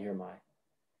see you in here, Mai."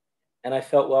 And I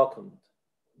felt welcomed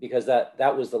because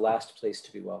that was the last place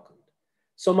to be welcomed.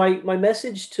 So my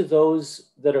message to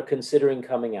those that are considering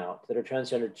coming out, that are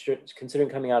transgender, considering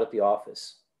coming out at the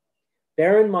office,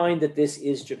 bear in mind that this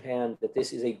is Japan, that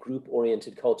this is a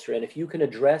group-oriented culture. And if you can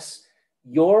address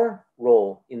your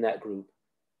role in that group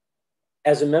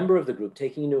as a member of the group,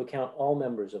 taking into account all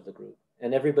members of the group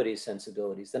and everybody's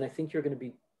sensibilities, then I think you're going to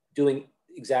be doing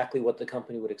exactly what the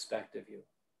company would expect of you.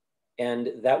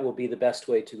 And that will be the best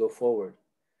way to go forward.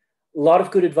 A lot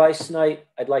of good advice tonight.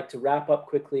 I'd like to wrap up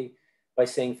quickly by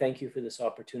saying thank you for this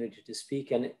opportunity to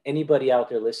speak. And anybody out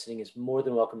there listening is more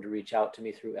than welcome to reach out to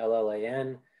me through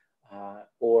LLAN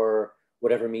or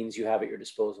whatever means you have at your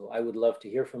disposal. I would love to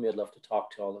hear from you. I'd love to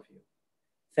talk to all of you.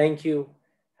 Thank you.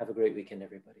 Have a great weekend,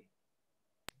 everybody.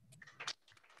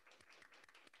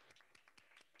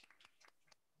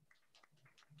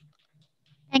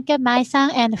 Thank you,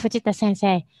 Mai-san and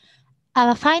Fujita-sensei.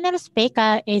 Our final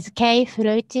speaker is Kei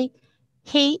Furuichi.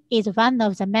 He is one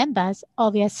of the members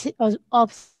of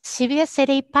Shibuya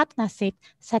City Partnership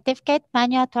Certificate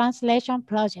Manual Translation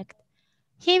Project.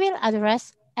 He will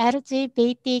address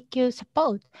LGBTQ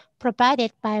support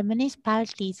provided by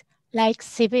municipalities like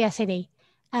Shibuya City.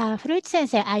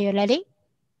 Furuichi-sensei, are you ready?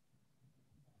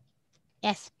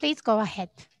 Yes, please go ahead.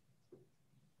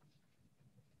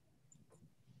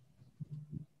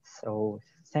 So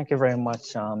thank you very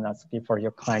much, Natsuki, for your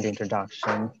kind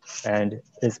introduction. And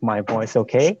is my voice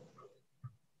okay?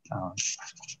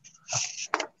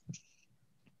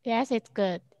 Yes, it's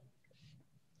good.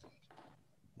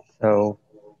 So,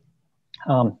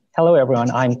 hello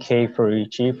everyone. I'm Kei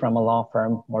Furuichi from a law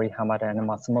firm, Mori-Hamada and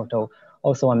Matsumoto,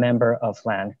 also a member of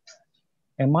LAN.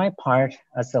 In my part,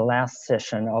 as the last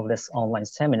session of this online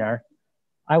seminar,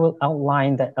 I will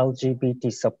outline the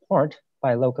LGBT support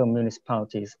by local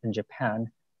municipalities in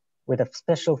Japan with a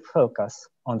special focus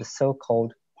on the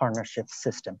so-called partnership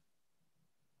system.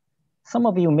 Some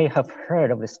of you may have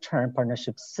heard of this term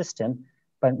partnership system,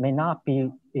 but may not be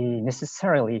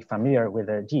necessarily familiar with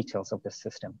the details of the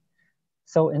system.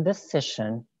 So in this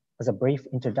session, as a brief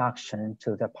introduction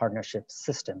to the partnership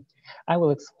system, I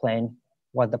will explain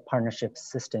what the partnership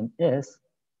system is,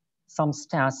 some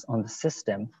stats on the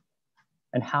system,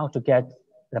 and how to get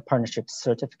the partnership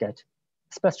certificate,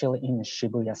 especially in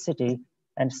Shibuya City,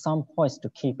 and some points to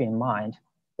keep in mind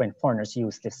when foreigners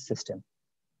use this system.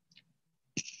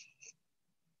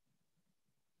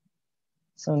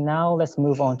 So now let's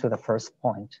move on to the first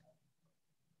point.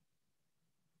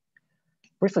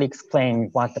 Briefly explain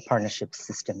what the partnership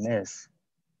system is.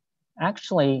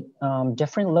 Actually,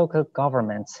 different local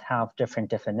governments have different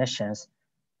definitions,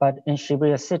 but in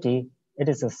Shibuya City, it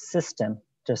is a system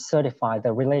to certify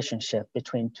the relationship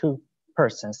between two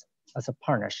persons as a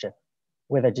partnership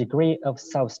with a degree of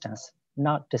substance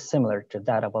not dissimilar to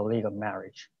that of a legal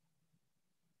marriage.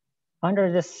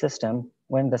 Under this system,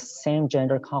 when the same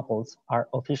gender couples are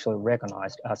officially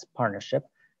recognized as partnership,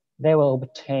 they will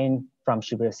obtain from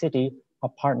Shibuya City a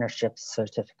partnership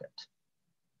certificate.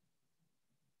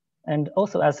 And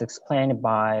also as explained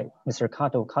by Mr.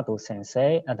 Kato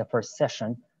sensei at the first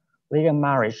session, legal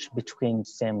marriage between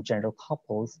same gender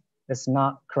couples is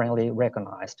not currently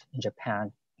recognized in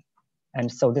Japan. And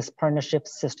so this partnership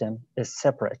system is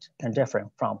separate and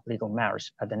different from legal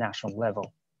marriage at the national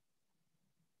level.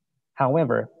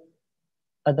 However,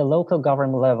 at the local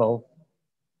government level,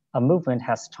 a movement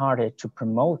has started to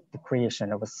promote the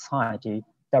creation of a society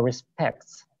that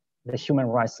respects the human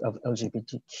rights of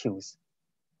LGBTQs.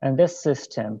 And this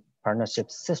system, partnership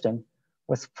system,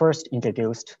 was first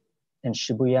introduced in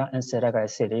Shibuya and Setagaya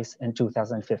cities in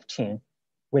 2015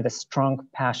 with a strong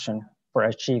passion for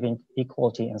achieving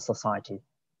equality in society.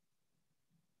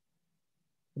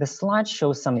 The slide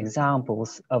shows some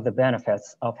examples of the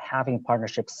benefits of having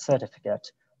partnership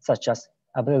certificate, such as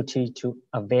ability to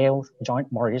avail joint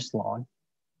mortgage loan,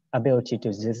 ability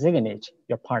to designate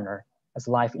your partner as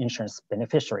life insurance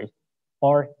beneficiary,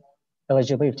 or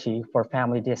eligibility for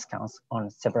family discounts on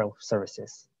several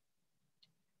services.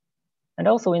 And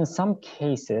also in some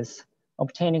cases,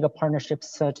 obtaining a partnership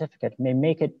certificate may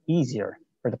make it easier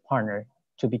for the partner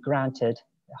to be granted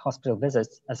hospital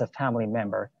visits as a family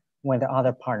member when the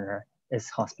other partner is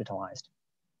hospitalized.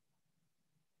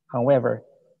 However,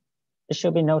 it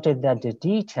should be noted that the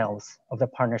details of the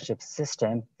partnership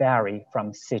system vary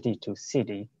from city to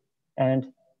city,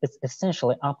 and it's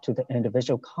essentially up to the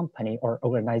individual company or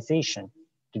organization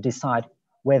to decide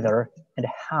whether and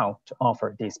how to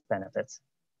offer these benefits.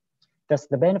 Thus,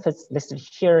 the benefits listed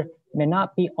here may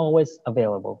not be always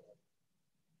available.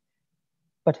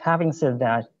 But having said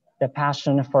that, the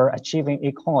passion for achieving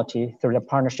equality through the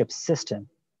partnership system,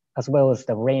 as well as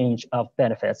the range of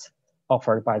benefits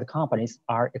offered by the companies,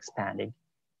 are expanding.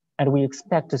 And we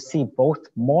expect to see both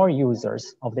more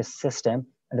users of this system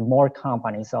and more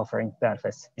companies offering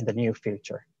benefits in the near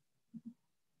future.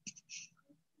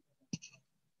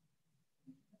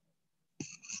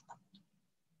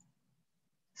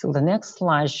 So the next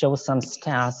slide shows some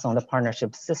stats on the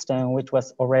partnership system, which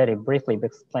was already briefly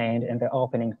explained in the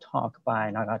opening talk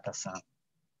by Nagata-san.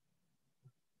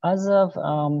 As of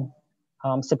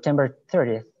September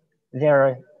 30th, there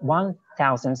are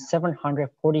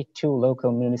 1,742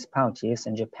 local municipalities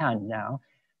in Japan now,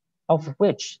 of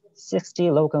which 60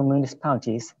 local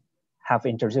municipalities have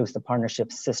introduced the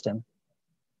partnership system.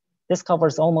 This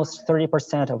covers almost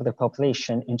 30% of the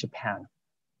population in Japan.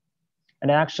 And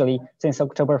actually, since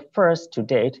October 1st to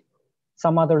date,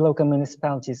 some other local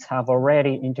municipalities have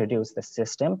already introduced the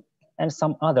system, and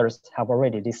some others have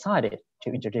already decided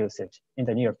to introduce it in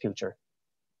the near future.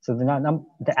 So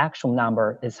the actual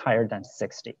number is higher than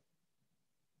 60.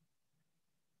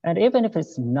 And even if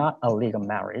it's not a legal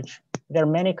marriage, there are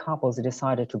many couples who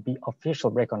decided to be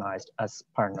officially recognized as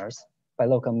partners by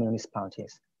local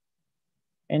municipalities.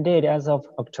 Indeed, as of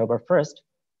October 1st,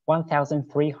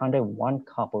 1,301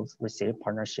 couples received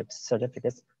partnership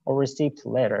certificates or received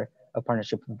letter of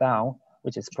partnership vow,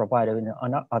 which is provided in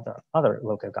other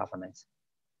local governments.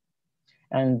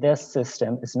 And this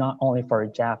system is not only for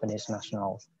Japanese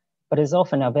nationals, but is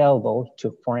often available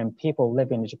to foreign people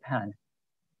living in Japan.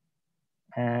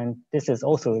 And this is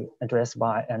also addressed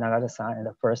by Nagata-san in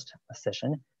the first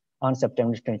session. On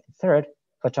September 23rd,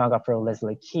 photographer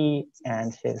Leslie Key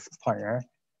and his partner,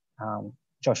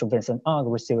 Joshua Vincent Og,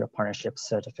 received a partnership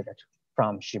certificate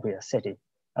from Shibuya City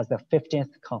as the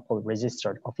 15th couple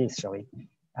registered officially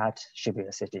at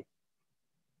Shibuya City.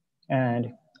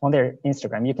 And on their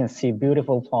Instagram, you can see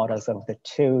beautiful photos of the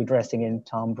two dressing in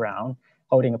Tom Brown,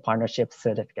 holding a partnership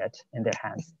certificate in their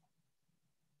hands.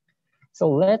 So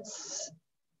let's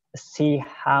see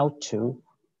how to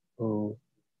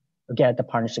get the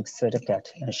partnership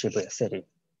certificate in Shibuya City.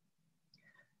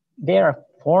 There are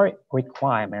 4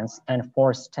 requirements and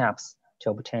 4 steps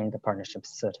to obtain the partnership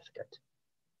certificate.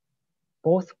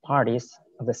 Both parties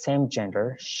of the same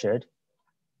gender should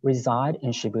reside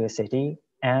in Shibuya City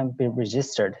and be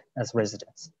registered as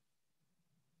residents.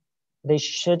 They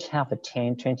should have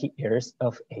attained 20 years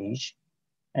of age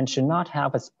and should not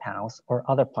have a spouse or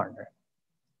other partner,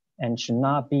 and should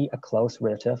not be a close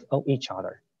relative of each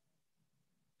other.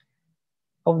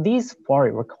 Of these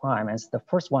 4 requirements, the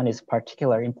first one is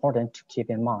particularly important to keep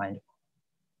in mind.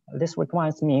 This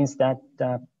requirement means that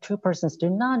the 2 persons do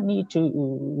not need to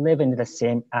live in the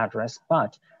same address,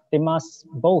 but they must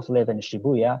both live in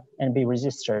Shibuya and be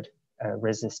registered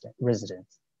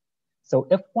residents. So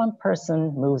if one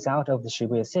person moves out of the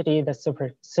Shibuya City, the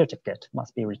certificate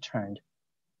must be returned.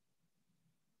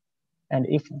 And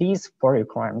if these 4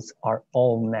 requirements are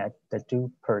all met, the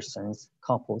 2 persons,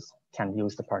 couples, can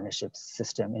use the partnership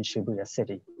system in Shibuya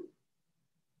City.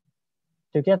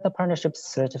 To get the partnership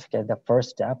certificate, the first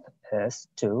step is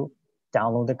to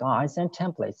download the guides and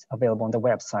templates available on the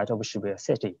website of Shibuya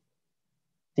City.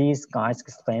 These guides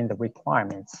explain the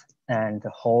requirements and the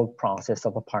whole process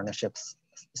of a partnership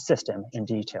system in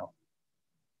detail.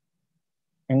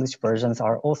 English versions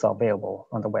are also available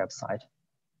on the website.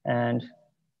 And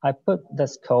I put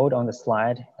this code on the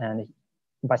slide, and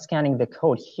by scanning the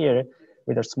code here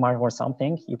with a smartphone or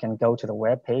something, you can go to the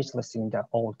web page listing the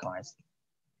old guides.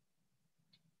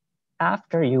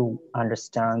 After you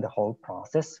understand the whole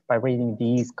process by reading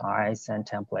these guides and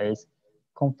templates,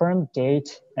 confirm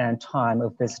date and time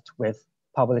of visit with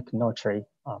public notary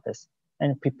office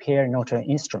and prepare notary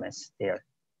instruments there.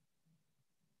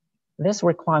 This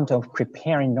requirement of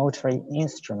preparing notary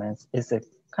instruments is a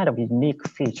kind of unique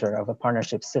feature of a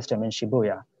partnership system in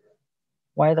Shibuya.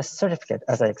 While the certificate,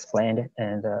 as I explained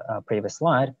in the previous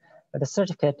slide, the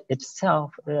certificate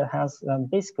itself has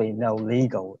basically no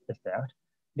legal effect.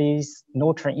 These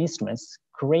notary instruments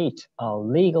create a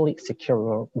legally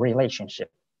secure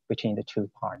relationship between the 2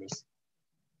 parties.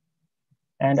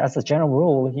 And as a general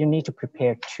rule, you need to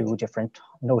prepare 2 different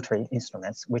notary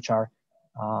instruments, which are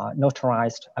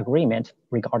notarized agreement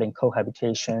regarding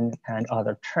cohabitation and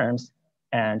other terms,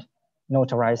 and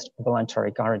notarized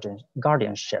voluntary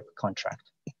guardianship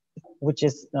contract, which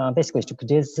is basically to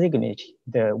designate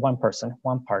the one person,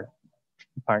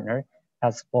 partner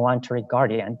as voluntary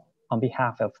guardian on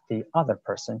behalf of the other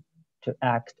person to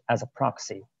act as a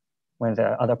proxy when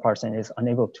the other person is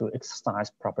unable to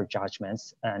exercise proper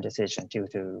judgments and decision due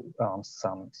to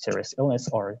some serious illness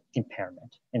or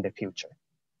impairment in the future.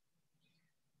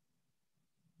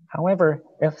 However,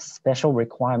 if special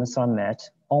requirements are met,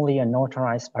 only a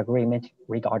notarized agreement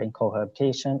regarding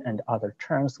cohabitation and other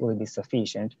terms will be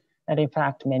sufficient, and in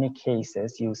fact, many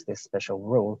cases use this special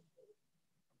rule.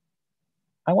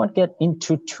 I won't get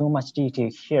into too much detail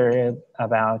here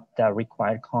about the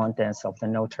required contents of the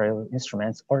notarial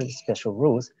instruments or the special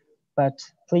rules, but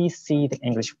please see the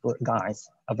English guides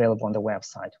available on the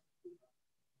website.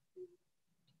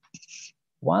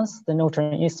 Once the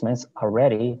notary instruments are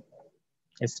ready,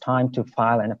 it's time to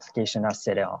file an application at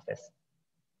city office.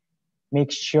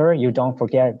 Make sure you don't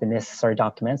forget the necessary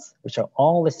documents, which are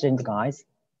all listed in the guides.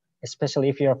 Especially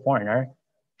if you're a foreigner,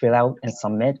 fill out and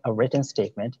submit a written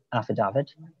statement,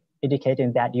 affidavit,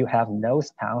 indicating that you have no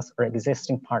spouse or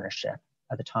existing partnership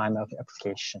at the time of the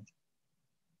application.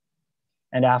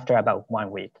 And after about 1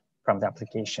 week from the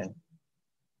application,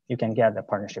 you can get the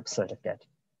partnership certificate,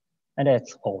 and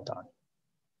it's all done.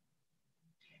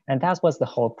 And that was the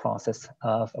whole process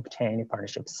of obtaining a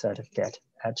partnership certificate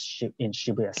in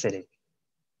Shibuya City.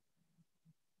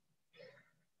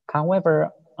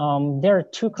 However, there are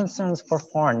two concerns for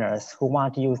foreigners who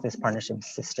want to use this partnership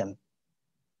system.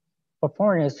 For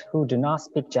foreigners who do not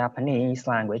speak Japanese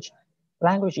language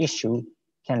issue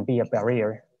can be a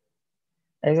barrier.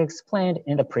 As explained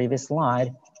in the previous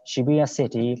slide, Shibuya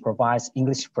City provides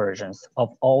English versions of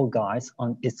all guides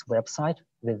on its website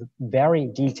with very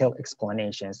detailed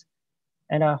explanations,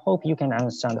 and I hope you can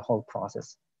understand the whole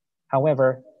process.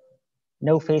 However,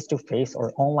 no face-to-face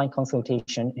or online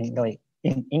consultation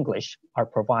in English are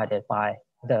provided by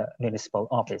the municipal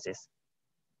offices,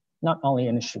 not only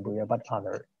in Shibuya, but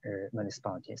other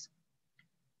municipalities.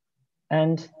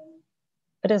 And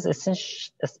it is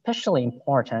especially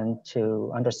important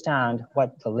to understand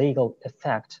what the legal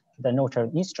effect the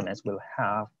notarial instruments will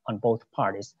have on both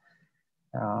parties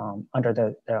under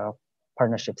the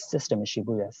partnership system in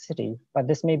Shibuya City, but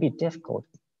this may be difficult,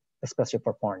 especially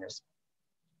for foreigners.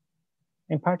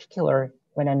 In particular,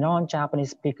 when a non-Japanese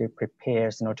speaker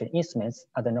prepares notary instruments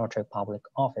at the notary public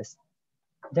office,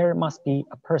 there must be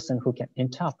a person who can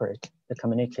interpret the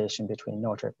communication between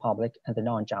notary public and the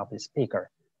non-Japanese speaker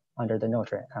under the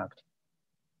Notary Act.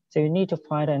 So you need to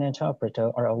find an interpreter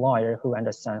or a lawyer who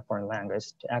understands foreign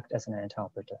language to act as an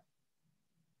interpreter.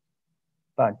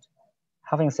 But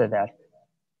having said that,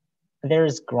 there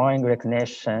is growing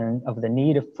recognition of the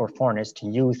need for foreigners to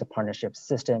use the partnership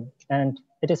system, and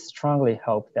it is strongly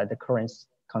hoped that the current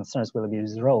concerns will be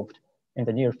resolved in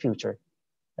the near future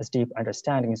as deep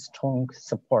understanding and strong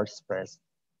support spreads.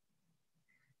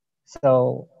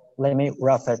 So let me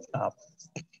wrap it up.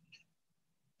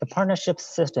 The partnership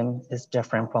system is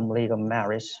different from legal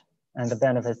marriage, and the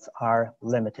benefits are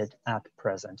limited at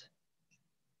present.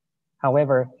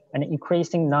 However, an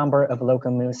increasing number of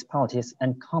local municipalities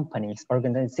and companies,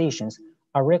 organizations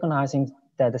are recognizing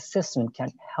that the system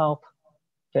can help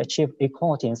to achieve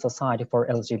equality in society for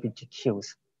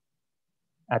LGBTQs.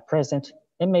 At present,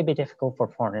 it may be difficult for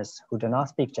foreigners who do not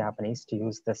speak Japanese to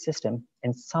use the system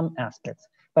in some aspects,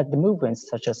 but the movements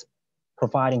such as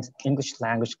providing English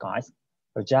language guides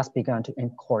have just begun to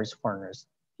encourage foreigners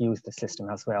to use the system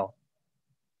as well.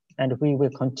 And we will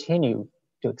continue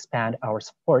to expand our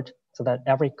support so that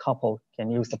every couple can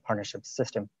use the partnership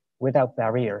system without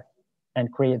barrier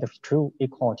and create the true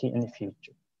equality in the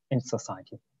future in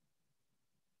society.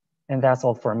 And that's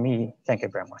all for me. Thank you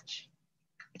very much.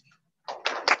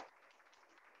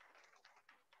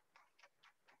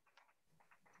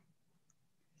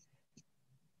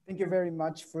 Thank you very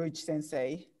much, Furuichi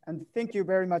Sensei. And thank you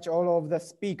very much all of the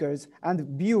speakers and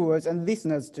viewers and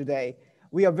listeners today.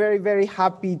 We are very, very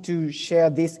happy to share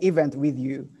this event with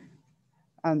you.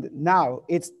 And now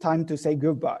it's time to say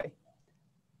goodbye.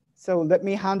 So let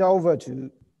me hand over to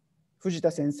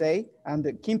Fujita Sensei and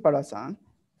Kimpara-san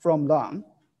from LAN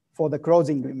for the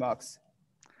closing remarks.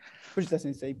 Fujita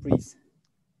Sensei, please.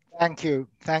 Thank you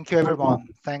everyone.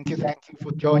 Thank you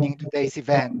for joining today's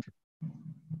event.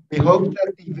 We hope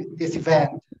that this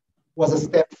event was a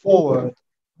step forward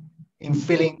in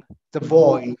filling the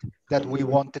void that we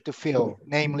wanted to fill,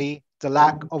 namely the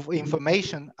lack of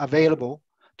information available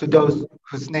to those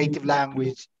whose native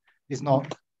language is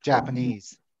not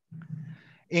Japanese.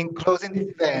 In closing this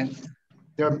event,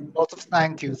 there are lots of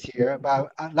thank yous here,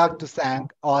 but I'd like to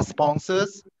thank our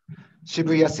sponsors,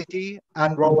 Shibuya City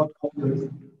and Robert Office,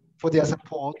 for their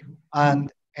support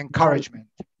and encouragement.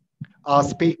 Our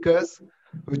speakers,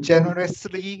 who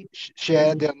generously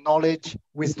share their knowledge,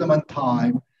 wisdom, and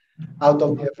time out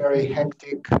of their very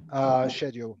hectic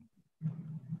schedule.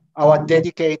 Our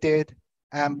dedicated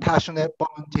and passionate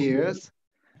volunteers,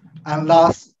 and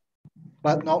last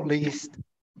but not least,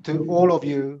 to all of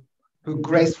you who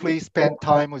gracefully spent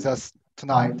time with us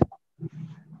tonight.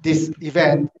 This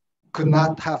event could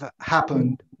not have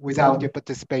happened without your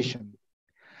participation.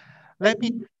 Let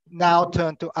me now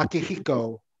turn to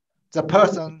Akihiko, the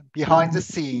person behind the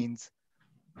scenes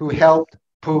who helped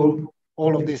pull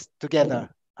all of this together.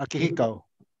 Akihiko.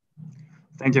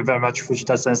 Thank you very much,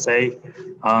 Fujita Sensei.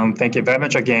 Thank you very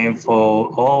much again for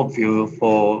all of you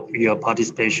for your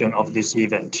participation of this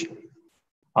event.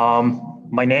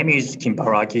 My name is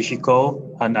Kimpara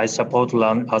Akihiko, and I support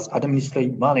LAN as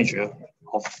administrative manager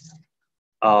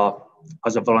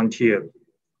as a volunteer.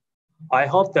 I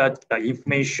hope that the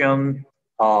information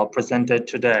presented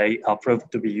today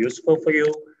proved to be useful for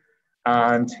you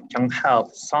and can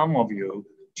help some of you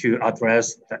to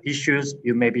address the issues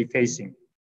you may be facing.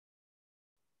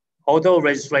 Although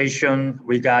legislation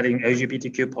regarding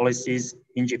LGBTQ policies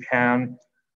in Japan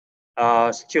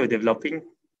are still developing,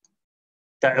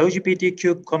 the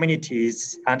LGBTQ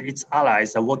communities and its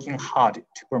allies are working hard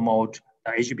to promote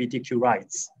the LGBTQ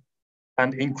rights.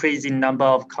 An increasing number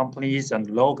of companies and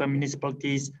local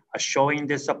municipalities are showing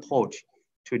their support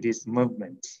to this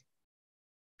movement.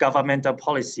 Governmental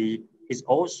policy is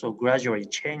also gradually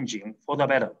changing for the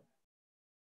better.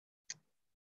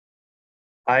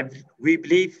 We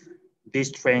believe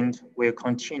this trend will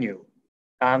continue,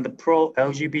 and the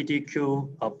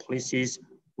pro-LGBTQ policies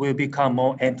will become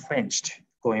more entrenched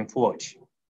going forward.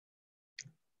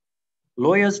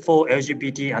 Lawyers for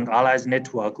LGBT and Allies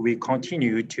Network will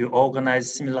continue to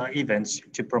organize similar events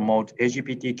to promote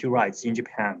LGBTQ rights in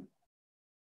Japan.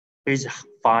 Please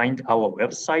find our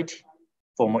website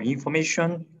for more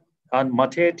information, and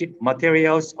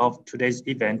materials of today's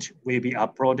event will be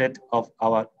uploaded on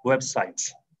our website.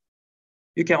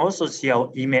 You can also see our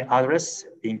email address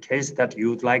in case that you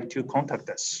would like to contact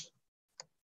us.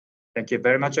 Thank you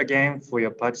very much again for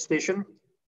your participation,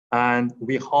 and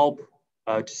we hope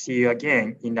to see you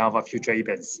again in our future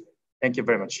events. Thank you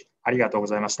very much. ありがとうご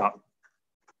ざいました。